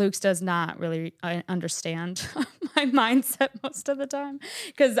sometimes Luke's does not really understand my mindset most of the time.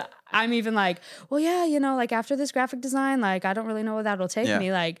 Cause I'm even like, well, yeah, you know, like after this graphic design, like, I don't really know where that'll take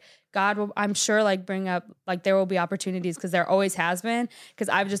me. Like God will, I'm sure like bring up, like there will be opportunities, cause there always has been. Cause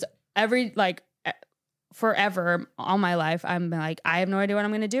I've just forever all my life I'm like, I have no idea what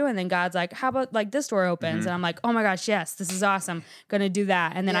I'm gonna do, and then God's like, how about like this door opens, and I'm like, oh my gosh, yes, this is awesome, gonna do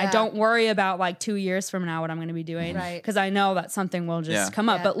that, and then I don't worry about like 2 years from now what I'm gonna be doing, because I know that something will just come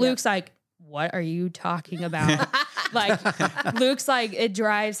up. But Luke's like, what are you talking about? Like Luke's like, it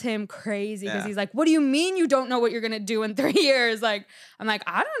drives him crazy because he's like, what do you mean you don't know what you're gonna do in 3 years? Like I'm like,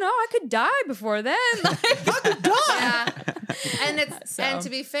 I don't know, I could die before then. Like, I could die. And it's and to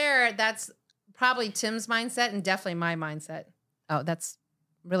be fair, that's probably Tim's mindset and definitely my mindset. Oh, that's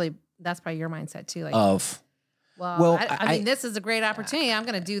probably your mindset too. Like well, I mean, this is a great opportunity. I'm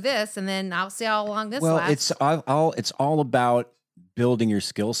going to do this, and then I'll see how long this lasts. It's all about building your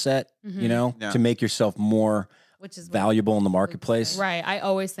skill set, you know, to make yourself more valuable in the marketplace. Right. I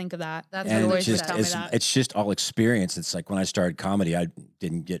always think of that. It's just all experience. It's like when I started comedy, I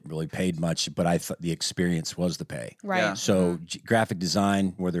didn't get really paid much, but I thought the experience was the pay. Right. Yeah. So graphic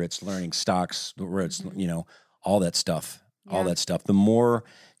design, whether it's learning stocks, where it's, you know, all that stuff, the more,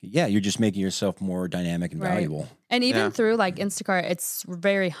 you're just making yourself more dynamic and valuable. And even through like Instacart, it's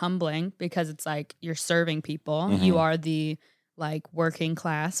very humbling because it's like you're serving people. You are the like working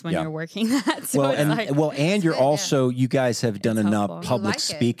class when you're working that. So and you're also, you guys have done enough public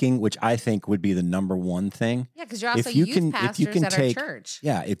speaking, which I think would be the number one thing. Yeah, because you're also youth pastors at our church.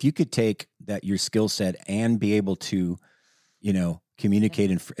 Yeah, if you could take that your skill set and be able to, you know, communicate,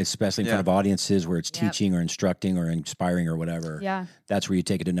 especially in front of audiences where it's teaching or instructing or inspiring or whatever. Yeah, that's where you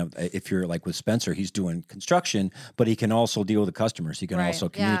take it enough. If you're like with Spencer, he's doing construction, but he can also deal with the customers. He can also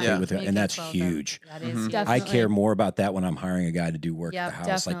communicate with them, and that's huge. That is huge. I care more about that when I'm hiring a guy to do work at the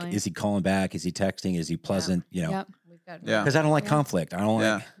house. Definitely. Like, is he calling back? Is he texting? Is he pleasant? You know, Yeah. Because I don't like conflict. I don't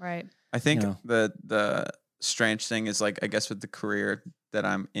like. Right. I think the strange thing is like, I guess with the career that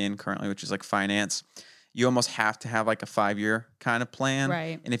I'm in currently, which is like finance, you almost have to have like a 5-year kind of plan.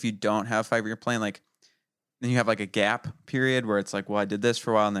 Right. And if you don't have a 5-year plan, like then you have like a gap period where it's like, well, I did this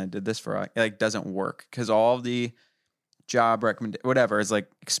for a while and then I did this for a while. It like doesn't work because all of the job whatever is like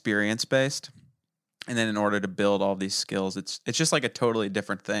experience based. And then in order to build all these skills, it's just like a totally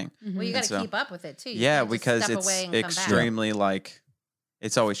different thing. Well, you got to keep up with it too. Because it's extremely like,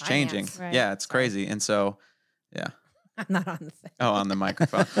 it's always changing. Right. Yeah, it's crazy. And so, I'm not on the thing. Oh, on the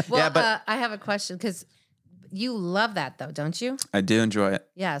microphone. Well, but I have a question because you love that though, don't you? I do enjoy it.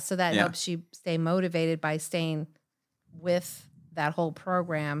 Yeah, so that helps you stay motivated by staying with that whole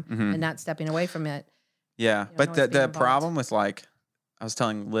program and not stepping away from it. Yeah, but the problem with like, I was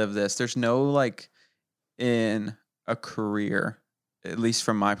telling Liv this, there's no like in a career, at least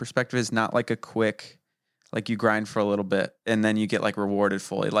from my perspective, is not like a quick, like you grind for a little bit and then you get like rewarded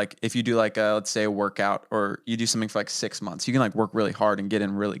fully. Like if you do like let's say a workout or you do something for like 6 months, you can like work really hard and get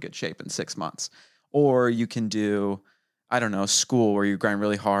in really good shape in 6 months. Or you can do, I don't know, school where you grind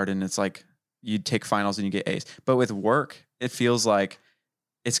really hard and it's like you take finals and you get A's. But with work, it feels like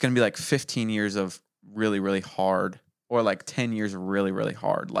it's going to be like 15 years of really, really hard or like 10 years of really, really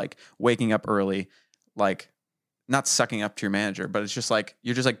hard. Like waking up early, like not sucking up to your manager, but it's just like,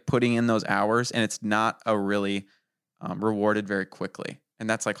 you're just like putting in those hours and it's not a really rewarded very quickly. And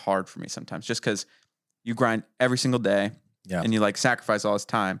that's like hard for me sometimes just because you grind every single day and you like sacrifice all this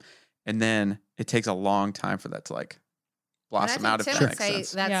time. And then it takes a long time for that to like blossom out. If that makes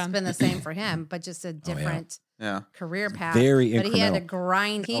sense. That's been the same for him, but just a different career path. Very but incremental. he had to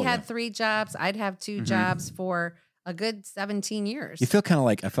grind. He had 3 jobs. I'd have 2 jobs for a good 17 years. You feel kind of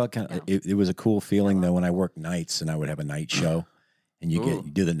like, I felt kind of, it was a cool feeling though when I worked nights and I would have a night show. And you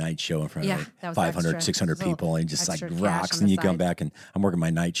do the night show in front of like 500, 600 people and just like rocks. And you come back and I'm working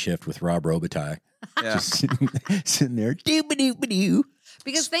my night shift with Rob Robitaille. Just sitting there.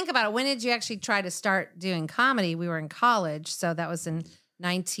 Because think about it. When did you actually try to start doing comedy? We were in college. So that was in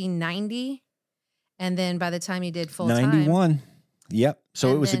 1990. And then by the time you did full time. 91. Yep.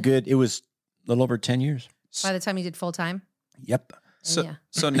 So it was it was a little over 10 years. By the time you did full time? Yep.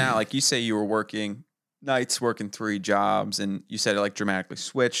 So now, like you say, you were working nights, working 3 jobs, and you said it like dramatically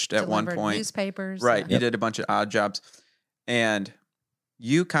switched at one point. Newspapers. Right. You did a bunch of odd jobs. And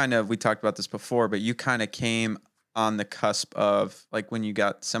you kind of, we talked about this before, but you kind of came on the cusp of like when you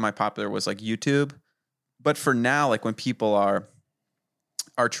got semi-popular was like YouTube. But for now, like when people are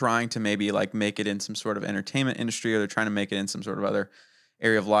trying to maybe like make it in some sort of entertainment industry, or they're trying to make it in some sort of other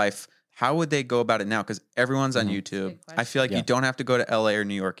area of life, how would they go about it now? Because everyone's on YouTube. I feel like you don't have to go to LA or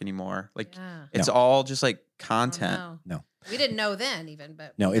New York anymore. Like it's all just like content. No. We didn't know then even,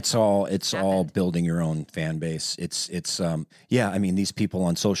 but no, it's all building your own fan base. It's I mean, these people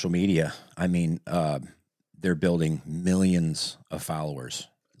on social media, I mean, they're building millions of followers,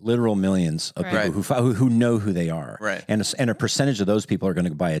 literal millions of people who know who they are. Right. And a percentage of those people are going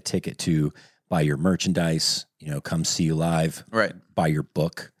to buy a ticket to buy your merchandise, come see you live, right? Buy your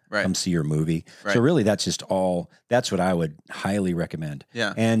book, right? Come see your movie. Right. So really that's what I would highly recommend.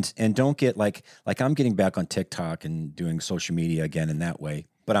 Yeah. And don't get like I'm getting back on TikTok and doing social media again in that way,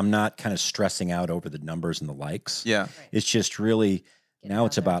 but I'm not kind of stressing out over the numbers and the likes. Yeah. Right. It's just really now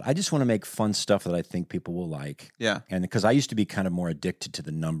it's about, I just want to make fun stuff that I think people will like. Yeah. And because I used to be kind of more addicted to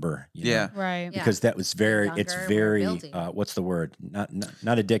the number. You know? Right. Because that was it's very, what's the word? Not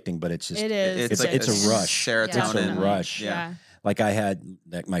addicting, but it's just, it is. It's a rush. Serotonin. It's a rush. Yeah. Like I had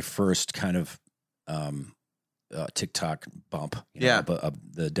like my first kind of TikTok bump,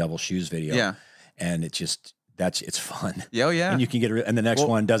 the Devil Shoes video. Yeah. And it just, it's fun. Oh, yeah. And you can get and the next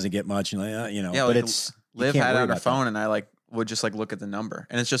one doesn't get much. And like, but it's, Liv had it on her phone and I like, would just like look at the number,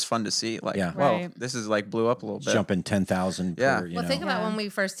 and it's just fun to see. Like, well, this is like blew up a little bit, jumping 10,000. Yeah. Well, think about when we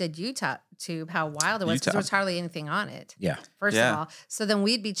first did YouTube, how wild it was because there was hardly anything on it. Yeah. First of all, so then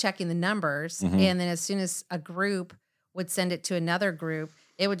we'd be checking the numbers, and then as soon as a group would send it to another group,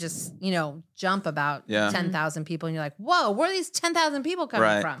 it would just jump about 10,000 people, and you're like, whoa, where are these 10,000 people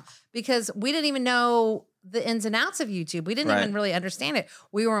coming from? Because we didn't even know the ins and outs of YouTube. We didn't even really understand it.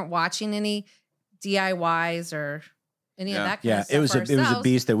 We weren't watching any DIYs or any of that kind of stuff. It was a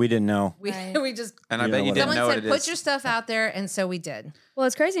beast that we didn't know. We just and I bet you didn't know what it is. Put your stuff out there, and so we did. Well,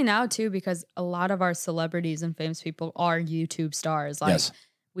 it's crazy now too because a lot of our celebrities and famous people are YouTube stars. Like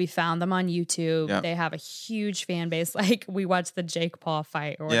we found them on YouTube. Yep. They have a huge fan base. Like we watched the Jake Paul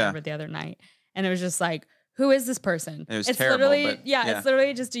fight or whatever the other night, and it was just like, who is this person? It was terrible. Literally, it's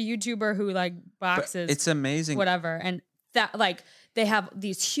literally just a YouTuber who like boxes. But it's amazing, whatever, and that like they have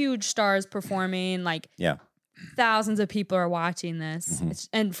these huge stars performing like thousands of people are watching this,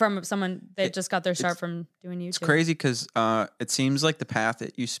 and from someone that just got their start from doing YouTube. It's crazy because it seems like the path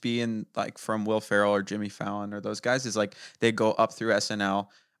that used to be in, like from Will Ferrell or Jimmy Fallon or those guys, is like they go up through SNL,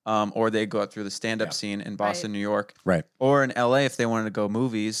 or they go up through the stand-up scene in Boston, New York, or in LA. If they wanted to go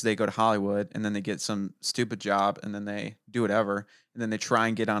movies, they go to Hollywood, and then they get some stupid job, and then they do whatever, and then they try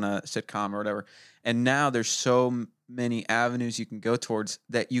and get on a sitcom or whatever. And now there's so many avenues you can go towards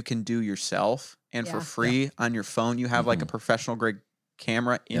that you can do yourself. And for free on your phone, you have like a professional grade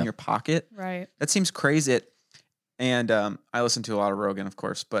camera in your pocket. Right. That seems crazy. And I listen to a lot of Rogan, of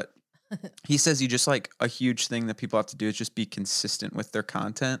course, but he says you just like a huge thing that people have to do is just be consistent with their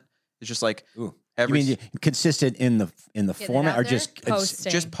content. It's just like you mean consistent in the format or just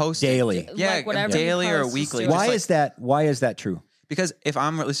post daily? Like whatever daily or weekly. Why is that true? Because if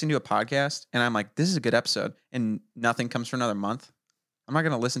I'm listening to a podcast and I'm like, this is a good episode, and nothing comes for another month, I'm not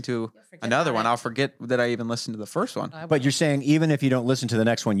going to listen to another one. I'll forget that I even listened to the first one. But you're saying even if you don't listen to the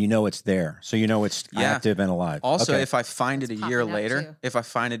next one, it's there. So it's active and alive. Also, if I find it a year later,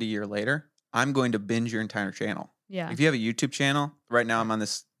 I'm going to binge your entire channel. Yeah. If you have a YouTube channel, right now I'm on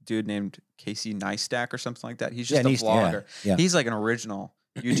this dude named Casey Neistat or something like that. He's just a vlogger. Yeah. He's like an original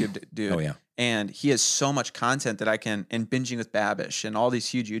YouTube dude. Oh, yeah. And he has so much content that I can, and Binging with Babish and all these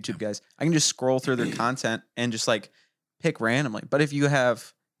huge YouTube guys, I can just scroll through their content and just like pick randomly. But if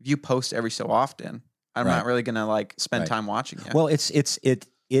you post every so often, I'm not really going to like spend time watching it. Well, it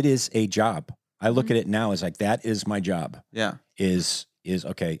is a job. I look at it now as like, that is my job. Yeah. Is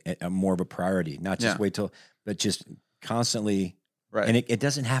okay. More of a priority, not just wait till, but just constantly. Right. And it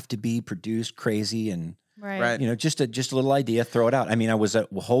doesn't have to be produced crazy and right. Just a little idea, throw it out. I mean, I was at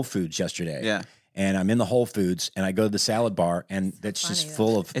Whole Foods yesterday. Yeah. And I'm in the Whole Foods, and I go to the salad bar, and that's just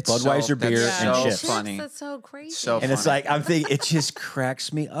full of Budweiser beer and chips. Funny. That's so crazy. So and it's like, I'm thinking, it just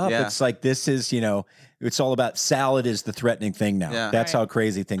cracks me up. Yeah. It's like, this is, it's all about salad is the threatening thing now. Yeah. That's how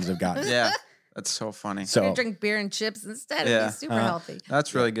crazy things have gotten. Yeah. That's so funny. So you drink beer and chips instead. It'd be super healthy.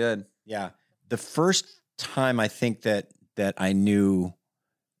 That's really good. Yeah. The first time I think that I knew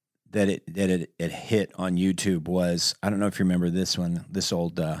that it hit on YouTube was, I don't know if you remember this one, this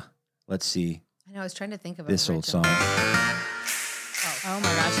old, let's see. I know, I was trying to think of this old song. Oh my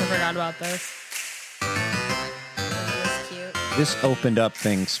gosh, I forgot about this. That's cute. This opened up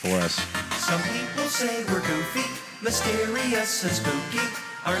things for us. Some people say we're goofy, mysterious and spooky.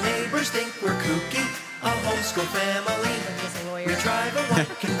 Our neighbors think we're kooky. a homeschool family. We drive a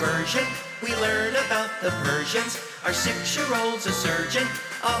white conversion. We learn about the Persians. Our 6-year-old's a surgeon,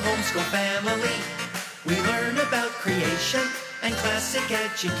 a homeschool family. We learn about creation and classic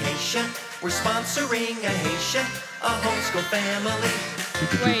education. We're sponsoring a Haitian, a homeschool family.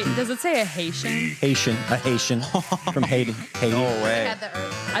 Wait, does it say a Haitian? A Haitian from Haiti. No way.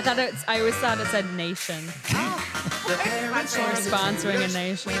 I always thought it said nation. The parents We're are sponsoring a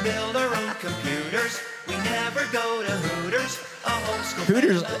nation. We build our own computers. We never go to Hooters. A homeschool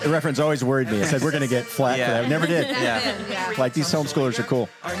Hooters family. reference always worried me. I said we're going to get flat for that. Never did. Yeah. Like these homeschoolers are cool.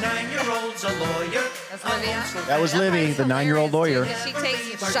 Our 9-year-old's a lawyer. That's Livia. That was Livy, the 9-year-old lawyer. She takes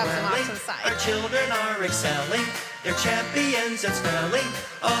you, shoves them off to the Our side. children are excelling. They're champions at spelling.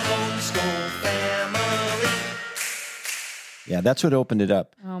 A homeschool family. Yeah, that's what opened it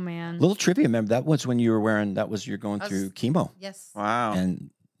up. Oh man. Little trivia, remember that was when you were wearing, you're going through chemo. Yes. Wow.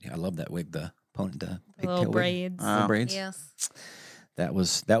 And yeah, I love that wig, the Little pigtail braids. wig. Little braids. Yes. But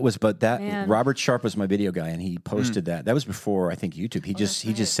Man. Robert Sharp was my video guy, and he posted that. That was before I think YouTube. He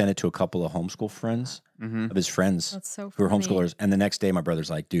just sent it to a couple of homeschool friends of his friends That's so who are funny. homeschoolers. And the next day, my brother's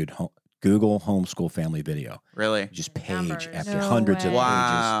like, "Dude, Google homeschool family video." Really? Just page Numbers. after No hundreds of way.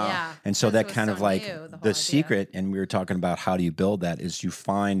 Wow. pages. Yeah. And so Because that it was kind so of like new, the whole the idea. secret, and we were talking about how do you build that, is you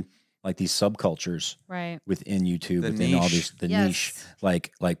find like these subcultures Right. within YouTube, The within all niche. these, the Yes. niche,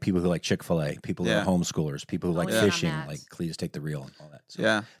 like people who like Chick-fil-A, people who Yeah. are homeschoolers, people who like Always on fishing, that. like Please Take the Reel and all that. So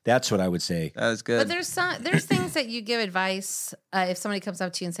Yeah. that's what I would say. That is But good. there's things that you give advice if somebody comes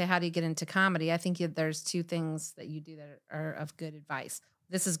up to you and say, "How do you get into comedy?" I think there's 2 things that you do that are of good advice.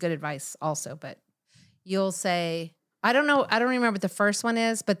 This is good advice also, but you'll say, I don't remember what the first one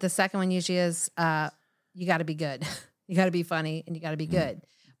is, but the second one usually is, you got to be good, you got to be funny, and you got to be good.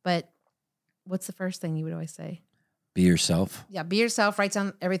 But what's the first thing you would always say? Be yourself. Yeah, be yourself. Write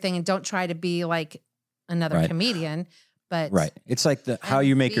down everything, and don't try to be like another Right. comedian. But Right. It's like how And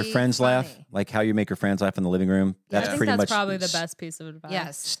you make your be friends laugh, funny. like how you make your friends laugh in the living room. Yeah. That's I think pretty that's much probably the best piece of advice.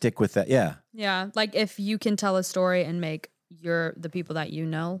 yes, Stick with that. Yeah. Yeah. Like if you can tell a story and make the people that you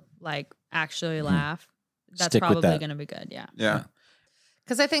know like actually laugh, that's Stick with probably that. going to be good. Yeah. Yeah.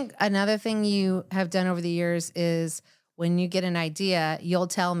 because I think another thing you have done over the years is when you get an idea, you'll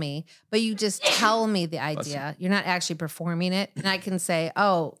tell me, but you just tell me the idea. You're not actually performing it. And I can say,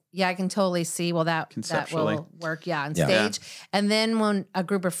 oh, yeah, I can totally see, well, that Conceptually. will work, on Yeah. stage. And then when a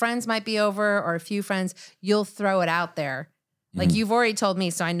group of friends might be over or a few friends, you'll throw it out there. Like you've already told me,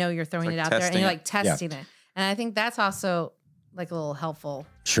 so I know you're throwing like it out there and testing you're it. like testing it. And I think that's also like a little helpful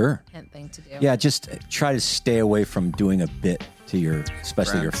Sure. hint thing to do. Yeah, just try to stay away from doing a bit to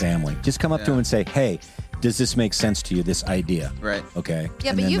especially your Friends. family. Just come up to Yeah. them and say, "Hey, does this make sense to you? This idea?" Right. Okay.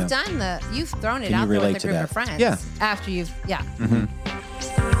 Yeah, And but then you've they'll- you've thrown it Can you out there relate with a to group that? of friends. Yeah. After you've,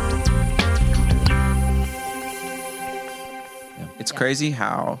 It's crazy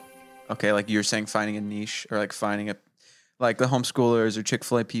how, okay, like you're saying, finding a niche or like finding like the homeschoolers or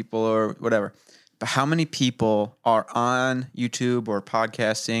Chick-fil-A people or whatever. But how many people are on YouTube or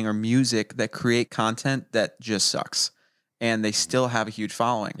podcasting or music that create content that just sucks and they still have a huge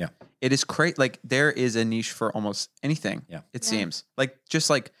following? Yeah. It is great. Like there is a niche for almost anything. Yeah. It seems like just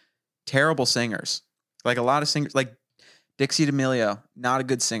like terrible singers, like a lot of singers, like Dixie D'Amelio, not a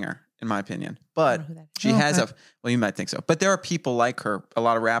good singer in my opinion, but know who that is. she has well, you might think so, but there are people like her, a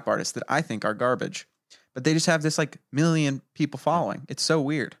lot of rap artists that I think are garbage, but they just have this like million people following. It's so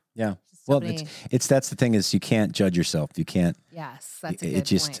weird. Yeah. So Well, many- that's the thing is you can't judge yourself. You can't. yes, that's a It good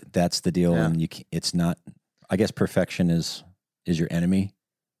just point. that's the deal, Yeah. and it's not. I guess perfection is your enemy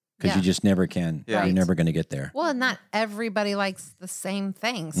because you Yeah. just never can. Yeah. You're never going to get there. Well, not everybody likes the same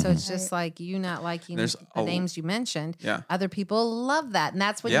thing. So it's just like you not liking There's the names you mentioned. Yeah. Other people love that. And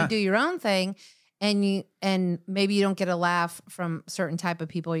that's when Yeah. you do your own thing. And maybe you don't get a laugh from certain type of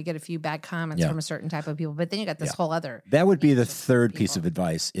people. You get a few bad comments Yeah. from a certain type of people. But then you got this Yeah. whole other. That would be the niche of third piece of people.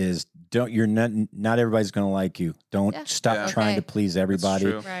 advice: is you're not everybody's going to like you. Don't Yeah. stop Yeah. trying to Okay. please everybody.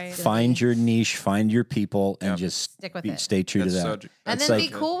 true. Right. Find your niche, find your people, and Yep. just Stick with it. stay true That's to so that. tr- And That's then like-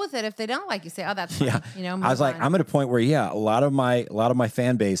 be cool with it if they don't like you. Say, oh, that's fine. Yeah. You know, I was move like, on. I'm at a point where, a lot of my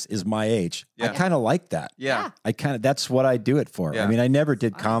fan base is my age. I Yeah. kind of like that. Yeah. That's what I do it for. Yeah. I mean, I never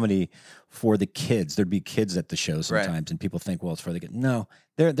did comedy for the kids. There'd be kids at the show Right. sometimes, and people think, well, it's for the kids. No,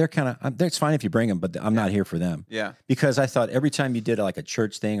 they're kind of. It's fine if you bring them, but I'm not here for them. Yeah. Because I thought every time you did like a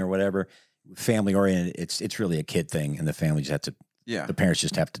church thing or whatever, family oriented, it's really a kid thing, and the family just have to. Yeah. The parents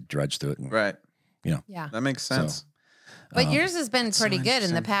just have to drudge through it. And, Right. yeah. That makes sense. But yours has been so pretty good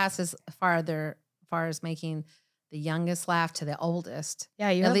in the interesting. past as far as making the youngest laugh to the oldest. Yeah.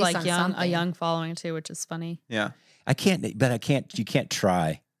 You At have least like on a something. young following too, which is funny. Yeah. I can't. But I can't. You can't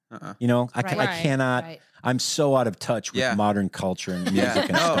try. You know, I cannot. Right. I'm so out of touch with modern culture and music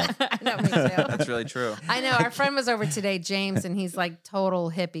and stuff. No, me too. That's really true. I know. Our friend was over today, James, and he's like total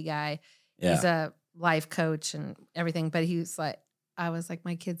hippie guy. Yeah. He's a life coach and everything, but he's like, I was like,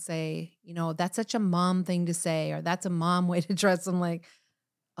 my kids say, you know, that's such a mom thing to say, or that's a mom way to dress. I'm like,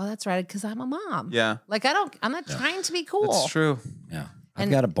 oh, that's right, because I'm a mom. Yeah. Like I'm not trying to be cool. That's true. Yeah.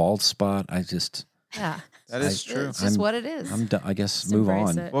 I've got a bald spot. Yeah. That is true. It's just what it is. I'm done. I guess just move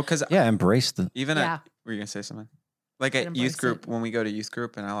on. It. Well, because embrace the even at, were you gonna say something? Like at youth group, when we go to youth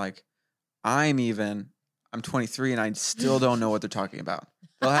group, and I'm 23 and I still don't know what they're talking about.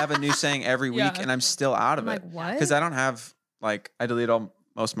 They'll have a new saying every week, and I'm still out of it. Like, what? Because I don't have I delete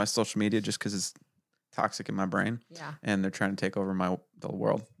most of my social media just because it's toxic in my brain. Yeah. And they're trying to take over the whole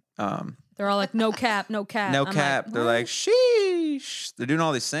world. They're all like, no cap, no cap. No cap. Like, they're like, sheesh. They're doing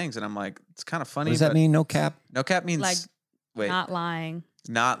all these things. And I'm like, it's kind of funny. What does that mean, no cap? No cap means, like, not lying.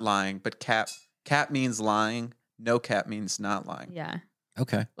 Not lying. But cap means lying. No cap means not lying. Yeah.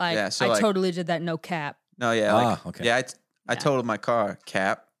 Okay. Like, yeah, so I totally did that no cap. No, yeah. Okay. Yeah, I totaled my car.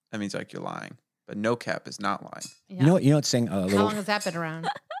 Cap, that means like you're lying. But no cap is not lying. Yeah. You know what? Saying a little. How long has that been around?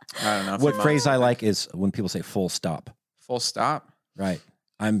 I don't know. What phrase I like is when people say full stop. Full stop? Right.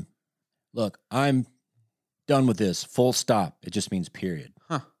 I'm done with this. Full stop. It just means period.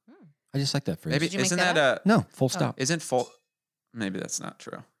 Huh. I just like that phrase. Maybe isn't that no full stop? Isn't full? Maybe that's not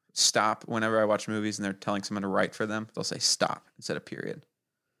true. Stop. Whenever I watch movies and they're telling someone to write for them, they'll say stop instead of period.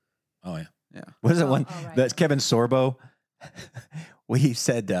 Oh yeah. Yeah. What is that one? Right. That's Kevin Sorbo. Well, he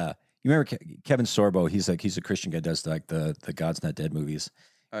said, you remember Kevin Sorbo? He's a Christian guy, does like the God's Not Dead movies.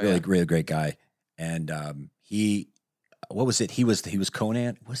 Really great guy. And what was it? He was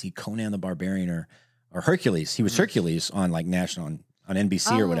Conan. Was he Conan the Barbarian or Hercules? He was Hercules on like national on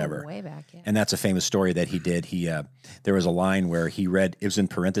NBC or whatever. Way back, yeah. And that's a famous story that he did. There was a line where he read, it was in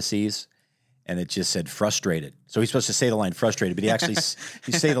parentheses, and it just said frustrated. So he's supposed to say the line frustrated, but he actually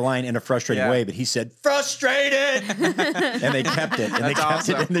he say the line in a frustrated way, but he said frustrated, and they kept it. And they kept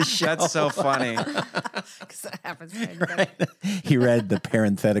it in the show. That's so funny. Because that happens. Right. He read the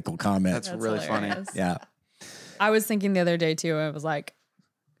parenthetical comment. That's really hilarious. funny. Yeah. I was thinking the other day too. It was like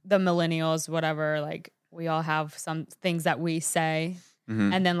the millennials, whatever. Like we all have some things that we say.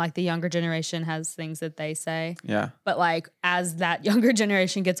 Mm-hmm. And then like the younger generation has things that they say. Yeah. But like as that younger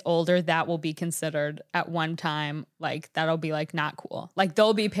generation gets older, that will be considered at one time, like that'll be like not cool. Like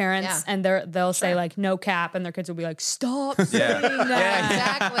they'll be parents and they'll say like no cap and their kids will be like, stop saying that. Yeah,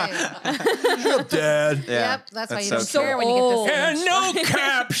 exactly. Shut up, Dad. Yeah. Yep. That's why you don't care when you get this. And no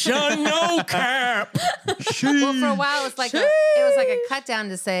cap, son, no cap. Well, for a while it was like a cut down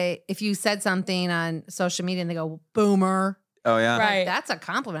to say if you said something on social media and they go, boomer. Oh yeah, right. That's a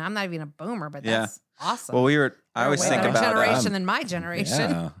compliment. I'm not even a boomer, but that's awesome. Well, I always think about generation than my generation.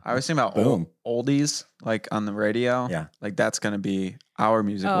 Yeah. I always think about oldies, like on the radio. Yeah, like that's gonna be our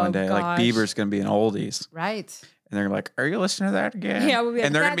music one day. Gosh. Like Bieber's gonna be an oldies, right? And they're like, "Are you listening to that again?" Yeah, we'll be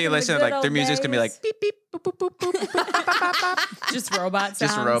and they're gonna be listening. Like their music's gonna be like beep beep boop boop boop boop boop boop. Just robot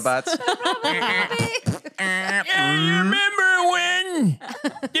sounds. Just robots. Yeah, you remember when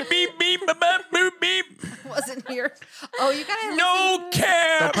the beep beep boop boop beep wasn't here? Oh, you gotta no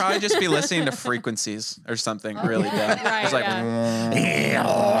cap. They'll probably just be listening to frequencies or something really dumb. Right, it's like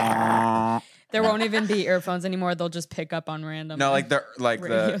there won't even be earphones anymore. They'll just pick up on random. No, like the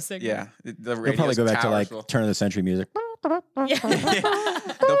radio signal. the radio. They'll probably go back to like turn of the century music. Yeah.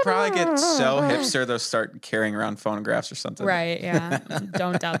 They'll probably get so hipster they'll start carrying around phonographs or something. Right. Yeah.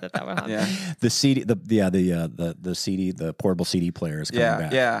 Don't doubt that will happen. Yeah. The CD, the CD, the portable CD player is coming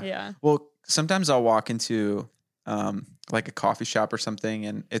back. Yeah. Well, sometimes I'll walk into like a coffee shop or something,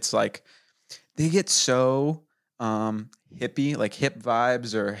 and it's like they get so hippie, like hip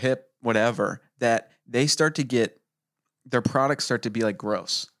vibes or hip whatever, that they start to get their products start to be like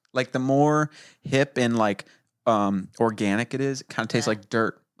gross. Like the more hip and like organic it is, it kind of tastes like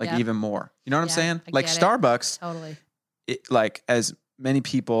dirt, like even more. You know what I'm saying? Like Starbucks, totally. It, like as many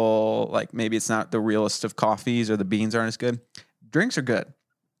people, like maybe it's not the realest of coffees or the beans aren't as good. Drinks are good.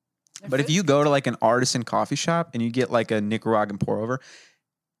 But if you go to like an artisan coffee shop and you get like a Nicaraguan pour over,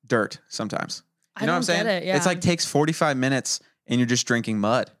 dirt sometimes. You know what I'm saying? It's like takes 45 minutes and you're just drinking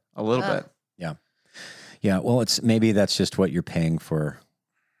mud a little bit. Yeah. Yeah. Well, maybe that's just what you're paying for.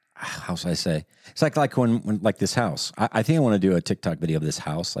 how should I say? It's like when like this house. I think I want to do a TikTok video of this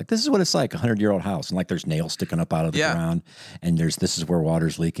house. Like, this is what it's like, 100-year-old house, and like there's nails sticking up out of the ground, and this is where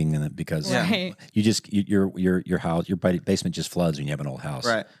water's leaking in it because your house, your basement just floods when you have an old house.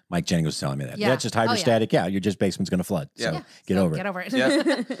 Right. Mike Jennings was telling me that. Yeah, it's just hydrostatic. Yeah, your basement's going to flood. So get over it. Get over it.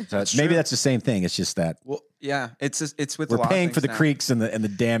 Yeah. So maybe that's the same thing. It's just that. Well, yeah, it's with we're a lot paying of for the now. creaks and the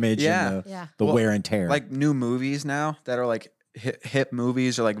damage and the wear and tear. Like new movies now that are like hip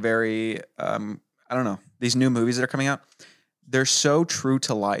movies or like very I don't know, these new movies that are coming out, they're so true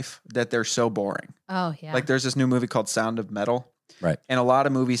to life that they're so boring. Oh yeah. Like there's this new movie called Sound of Metal. Right. And a lot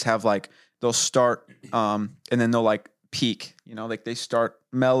of movies have like they'll start and then they'll like peak, like they start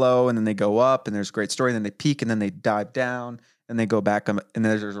mellow and then they go up and there's a great story and then they peak and then they dive down and they go back and then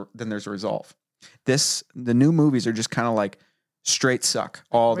there's a resolve. The new movies are just kind of like straight suck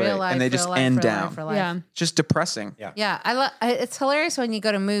all day, and they just end down. Yeah, just depressing. Yeah. It's hilarious when you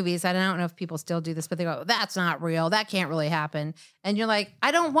go to movies. I don't know if people still do this, but they go, "That's not real. That can't really happen." And you're like,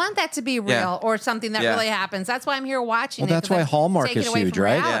 "I don't want that to be real or something that really happens." That's why I'm here watching. Well, that's why Hallmark is huge,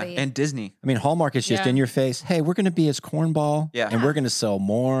 right? Yeah, and Disney. I mean, Hallmark is just in your face. Hey, we're going to be as cornball, and we're going to sell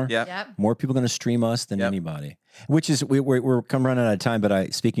more. Yeah, more people are going to stream us than anybody. Which is we're come running out of time.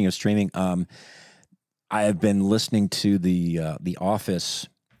 But speaking of streaming, I have been listening to the Office.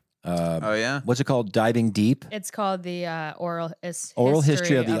 What's it called? Diving Deep. It's called the oral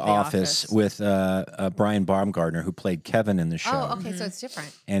history of the Office with Brian Baumgartner, who played Kevin in the show. Oh, okay, so it's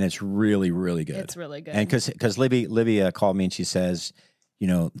different. And it's really, really good. It's really good. And because Libby called me and she says,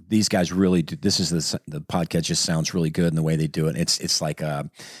 these guys really do. This is the podcast just sounds really good in the way they do it. It's like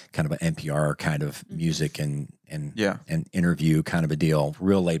a kind of an NPR kind of music and interview kind of a deal.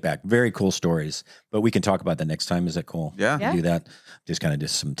 Real laid back, very cool stories. But we can talk about that next time. Is that cool? Yeah, we do that. Just kind of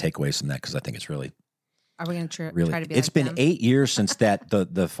some takeaways from that because I think it's really. Are we going to really? Try to be? It's like been them? 8 years since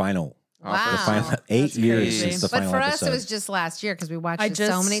the final. Wow. The final 8 years since the final episode. But for us, episode. it was just last year because we watched it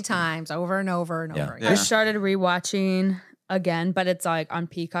so many times, over and over and over again. I started rewatching again, but it's like on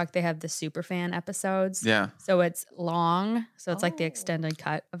Peacock they have the Superfan episodes. Yeah. So it's long. So it's like the extended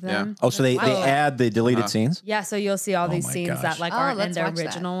cut of them. Yeah. Oh, so they add the deleted scenes? Yeah, so you'll see all these scenes that like aren't in the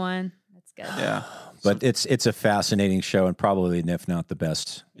original one. That's good. Yeah. But it's a fascinating show and probably, if not the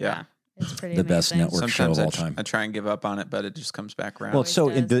best. Yeah. It's pretty the best network Sometimes show of all time. I try and give up on it, but it just comes back around. Well, so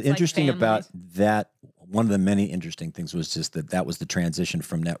the interesting about that, one of the many interesting things was just that was the transition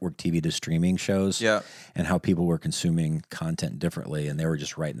from network TV to streaming shows. Yeah. And how people were consuming content differently, and they were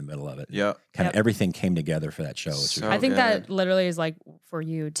just right in the middle of it. Yeah. Kind of everything came together for that show. I think that literally is like for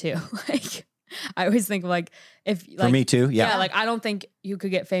you too. Like I always think like if like, for me too. Yeah. Like I don't think you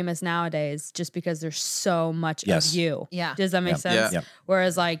could get famous nowadays just because there's so much of you. Yeah. Does that make sense? Yeah.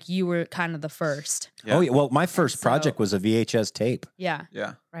 Whereas like you were kind of the first. Yeah. Oh yeah. Well, my first project was a VHS tape. Yeah.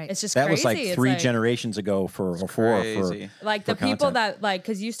 Yeah. Right. It's just that crazy. was like It's 3 generations ago for like the people content. that like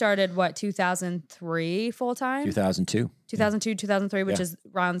because you started what 2003 full time 2002 2003 which is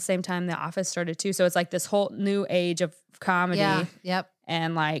around the same time The Office started too, so it's like this whole new age of comedy. Yeah. Yep.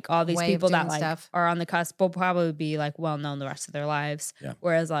 And like all these Way of people that doing like stuff. are on the cusp will probably be like well known the rest of their lives. Yeah.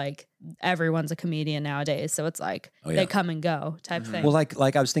 Whereas like everyone's a comedian nowadays, so it's like they come and go type thing. Well,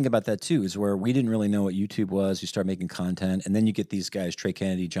 like I was thinking about that too, is where we didn't really know what YouTube was. You start making content, and then you get these guys, Trey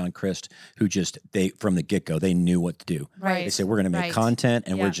Kennedy, John Crist, who just from the get go they knew what to do. Right. They said we're going to make content,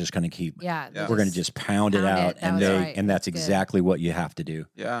 and we're just going to keep. Yeah. We're going to just pound it out, and that's exactly what you have to do.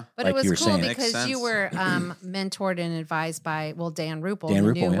 Yeah. But like it was you were cool saying. because you were mentored and advised by Dan Ruppel, Dan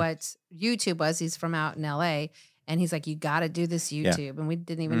who Ruppel, knew what YouTube was. He's from out in LA. And he's like, you got to do this YouTube. And we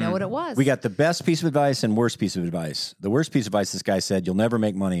didn't even know what it was. We got the best piece of advice and worst piece of advice. The worst piece of advice, this guy said, you'll never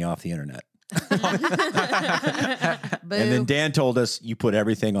make money off the internet. And then Dan told us, you put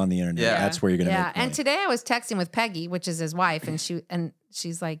everything on the internet. Yeah. That's where you're going to make money. And today I was texting with Peggy, which is his wife, and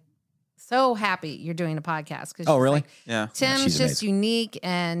she's like, so happy you're doing a podcast. Oh, really? Like, Yeah. Tim's she's just unique,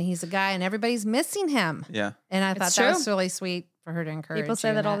 and he's a guy, and everybody's missing him. Yeah. And I thought It's that true. was really sweet for her to encourage. People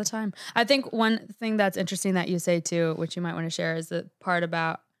say that all the time. I think one thing that's interesting that you say too, which you might want to share, is the part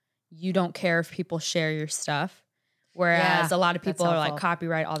about you don't care if people share your stuff, whereas a lot of people are like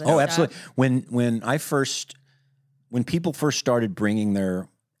copyright all this stuff. Oh, absolutely. When people first started bringing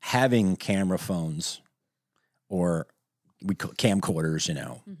having camera phones or camcorders,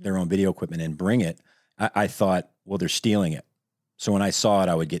 their own video equipment and bring it, I thought, well, they're stealing it. So when I saw it,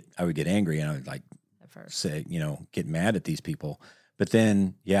 I would get angry and I would like say, get mad at these people. But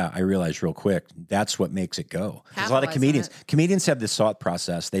then, I realized real quick, that's what makes it go. There's a lot of comedians have this thought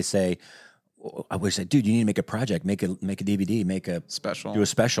process. They say, I wish I, dude, you need to make a project, make a DVD, make a special, do a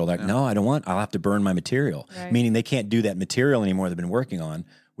special. Like, no, I don't want, I'll have to burn my material. Right. Meaning they can't do that material anymore they've been working on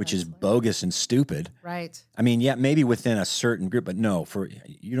which is bogus and stupid. Right. I mean, yeah, maybe within a certain group, but no,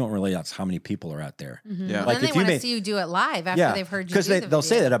 you don't realize how many people are out there. Mm-hmm. Yeah. Like then they want to see you do it live after they've heard you do it. Because they'll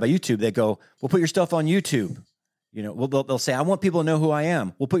say that about YouTube. They go, "We'll put your stuff on YouTube." You know, they'll say, "I want people to know who I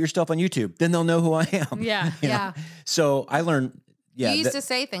am." We'll put your stuff on YouTube. Then they'll know who I am. Yeah. Yeah. So I learned. Yeah. You used to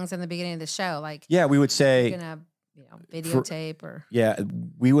say things in the beginning of the show, like, yeah, we would say, you're gonna, videotape or. Yeah,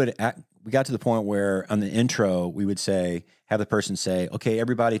 we got to the point where on the intro we would have the person say, "Okay,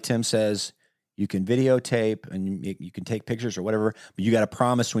 everybody, Tim says you can videotape and you can take pictures or whatever, but you got to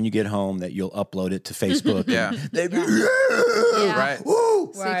promise when you get home that you'll upload it to Facebook." Yeah. Right.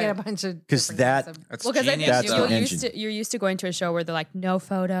 Woo! So you get a bunch of because that's you're used to going to a show where they're like no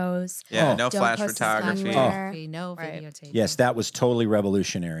photos, no flash photography, no videotape. Yes, that was totally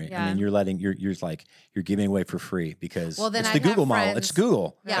revolutionary. Yeah. And then you're giving away for free because it's the Google model. It's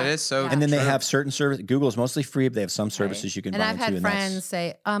Google. Yeah. It is so. And then they have certain services. Google is mostly free, but they have some services you can. And I've had friends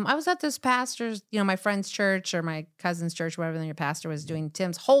say, "I was at this pastor's, my friend's church or my cousin's church, whatever. Then your pastor was doing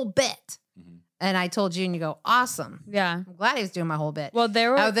Tim's whole bit." And I told you, and you go, "Awesome." Yeah. I'm glad he was doing my whole bit. Well,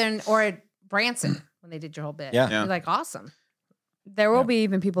 there were... or at Branson, when they did your whole bit. Yeah. You're like, awesome. There will be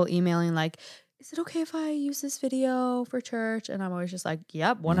even people emailing like, "Is it okay if I use this video for church?" And I'm always just like,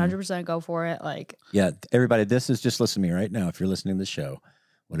 "Yep, 100% go for it." Like, yeah, everybody, this is just listen to me right now. If you're listening to the show,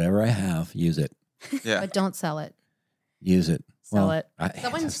 whatever I have, use it. Yeah. But don't sell it. Use it. Sell it.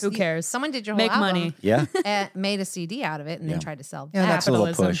 Who cares? Someone did your whole Make money. Yeah. And made a CD out of it and then tried to sell. Yeah, that's a little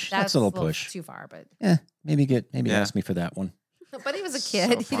push. That's a little push. Too far, but maybe ask me for that one. But he was a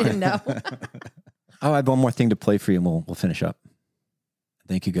kid. He didn't know. I have one more thing to play for you, and we'll finish up.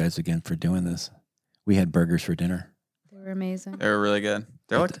 Thank you guys again for doing this. We had burgers for dinner. They were amazing. They were really good.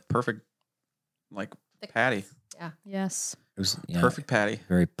 They're like the perfect, patty. Yeah. Yes. It was perfect patty.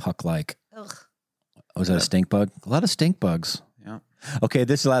 Very puck-like. Ugh. Was that a stink bug? A lot of stink bugs. Yeah. Okay,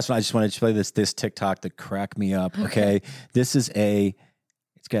 this is the last one. I just wanted to play this TikTok that cracked me up. Okay. This is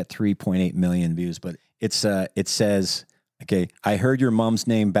it's got 3.8 million views, but it says, okay, "I heard your mom's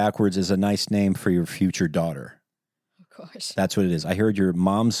name backwards is a nice name for your future daughter." Oh gosh. That's what it is. "I heard your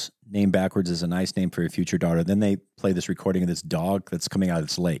mom's name backwards is a nice name for your future daughter." Then they play this recording of this dog that's coming out of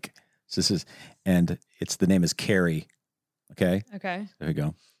this lake. So the name is Carrie. Okay. Okay. There we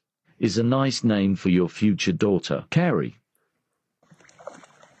go. "Is a nice name for your future daughter, Carrie."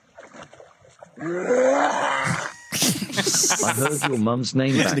 "I heard your mum's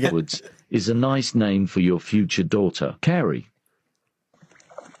name backwards is a nice name for your future daughter, Carrie."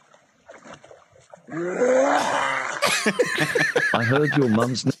 "I heard your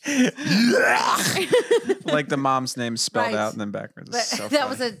mum's name." Like the mom's name spelled out and then backwards. But so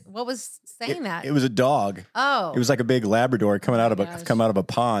what was saying that? It was a dog. Oh. It was like a big Labrador coming out of a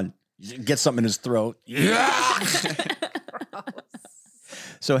pond. Get something in his throat.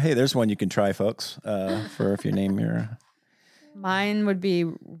 So, hey, there's one you can try, folks, for if you name your... Mine would be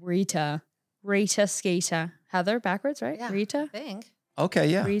Rita. Rita Skeeter. Heather, backwards, right? Yeah, Rita? I think. Okay,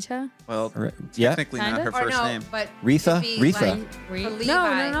 yeah. Rita? Well, technically not her first name. But Retha? Retha. Like,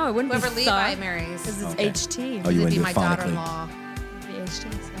 no. It wouldn't whoever be Levi marries. Because it's HT. Oh, you wouldn't do my phonically. daughter-in-law. It'd be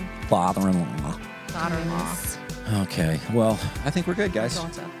HT, so. Father-in-law. Daughter-in-law. Okay, well, I think we're good, guys.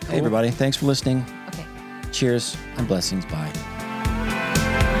 So-and-so. Hey, everybody, thanks for listening. Okay. Cheers and blessings. Bye.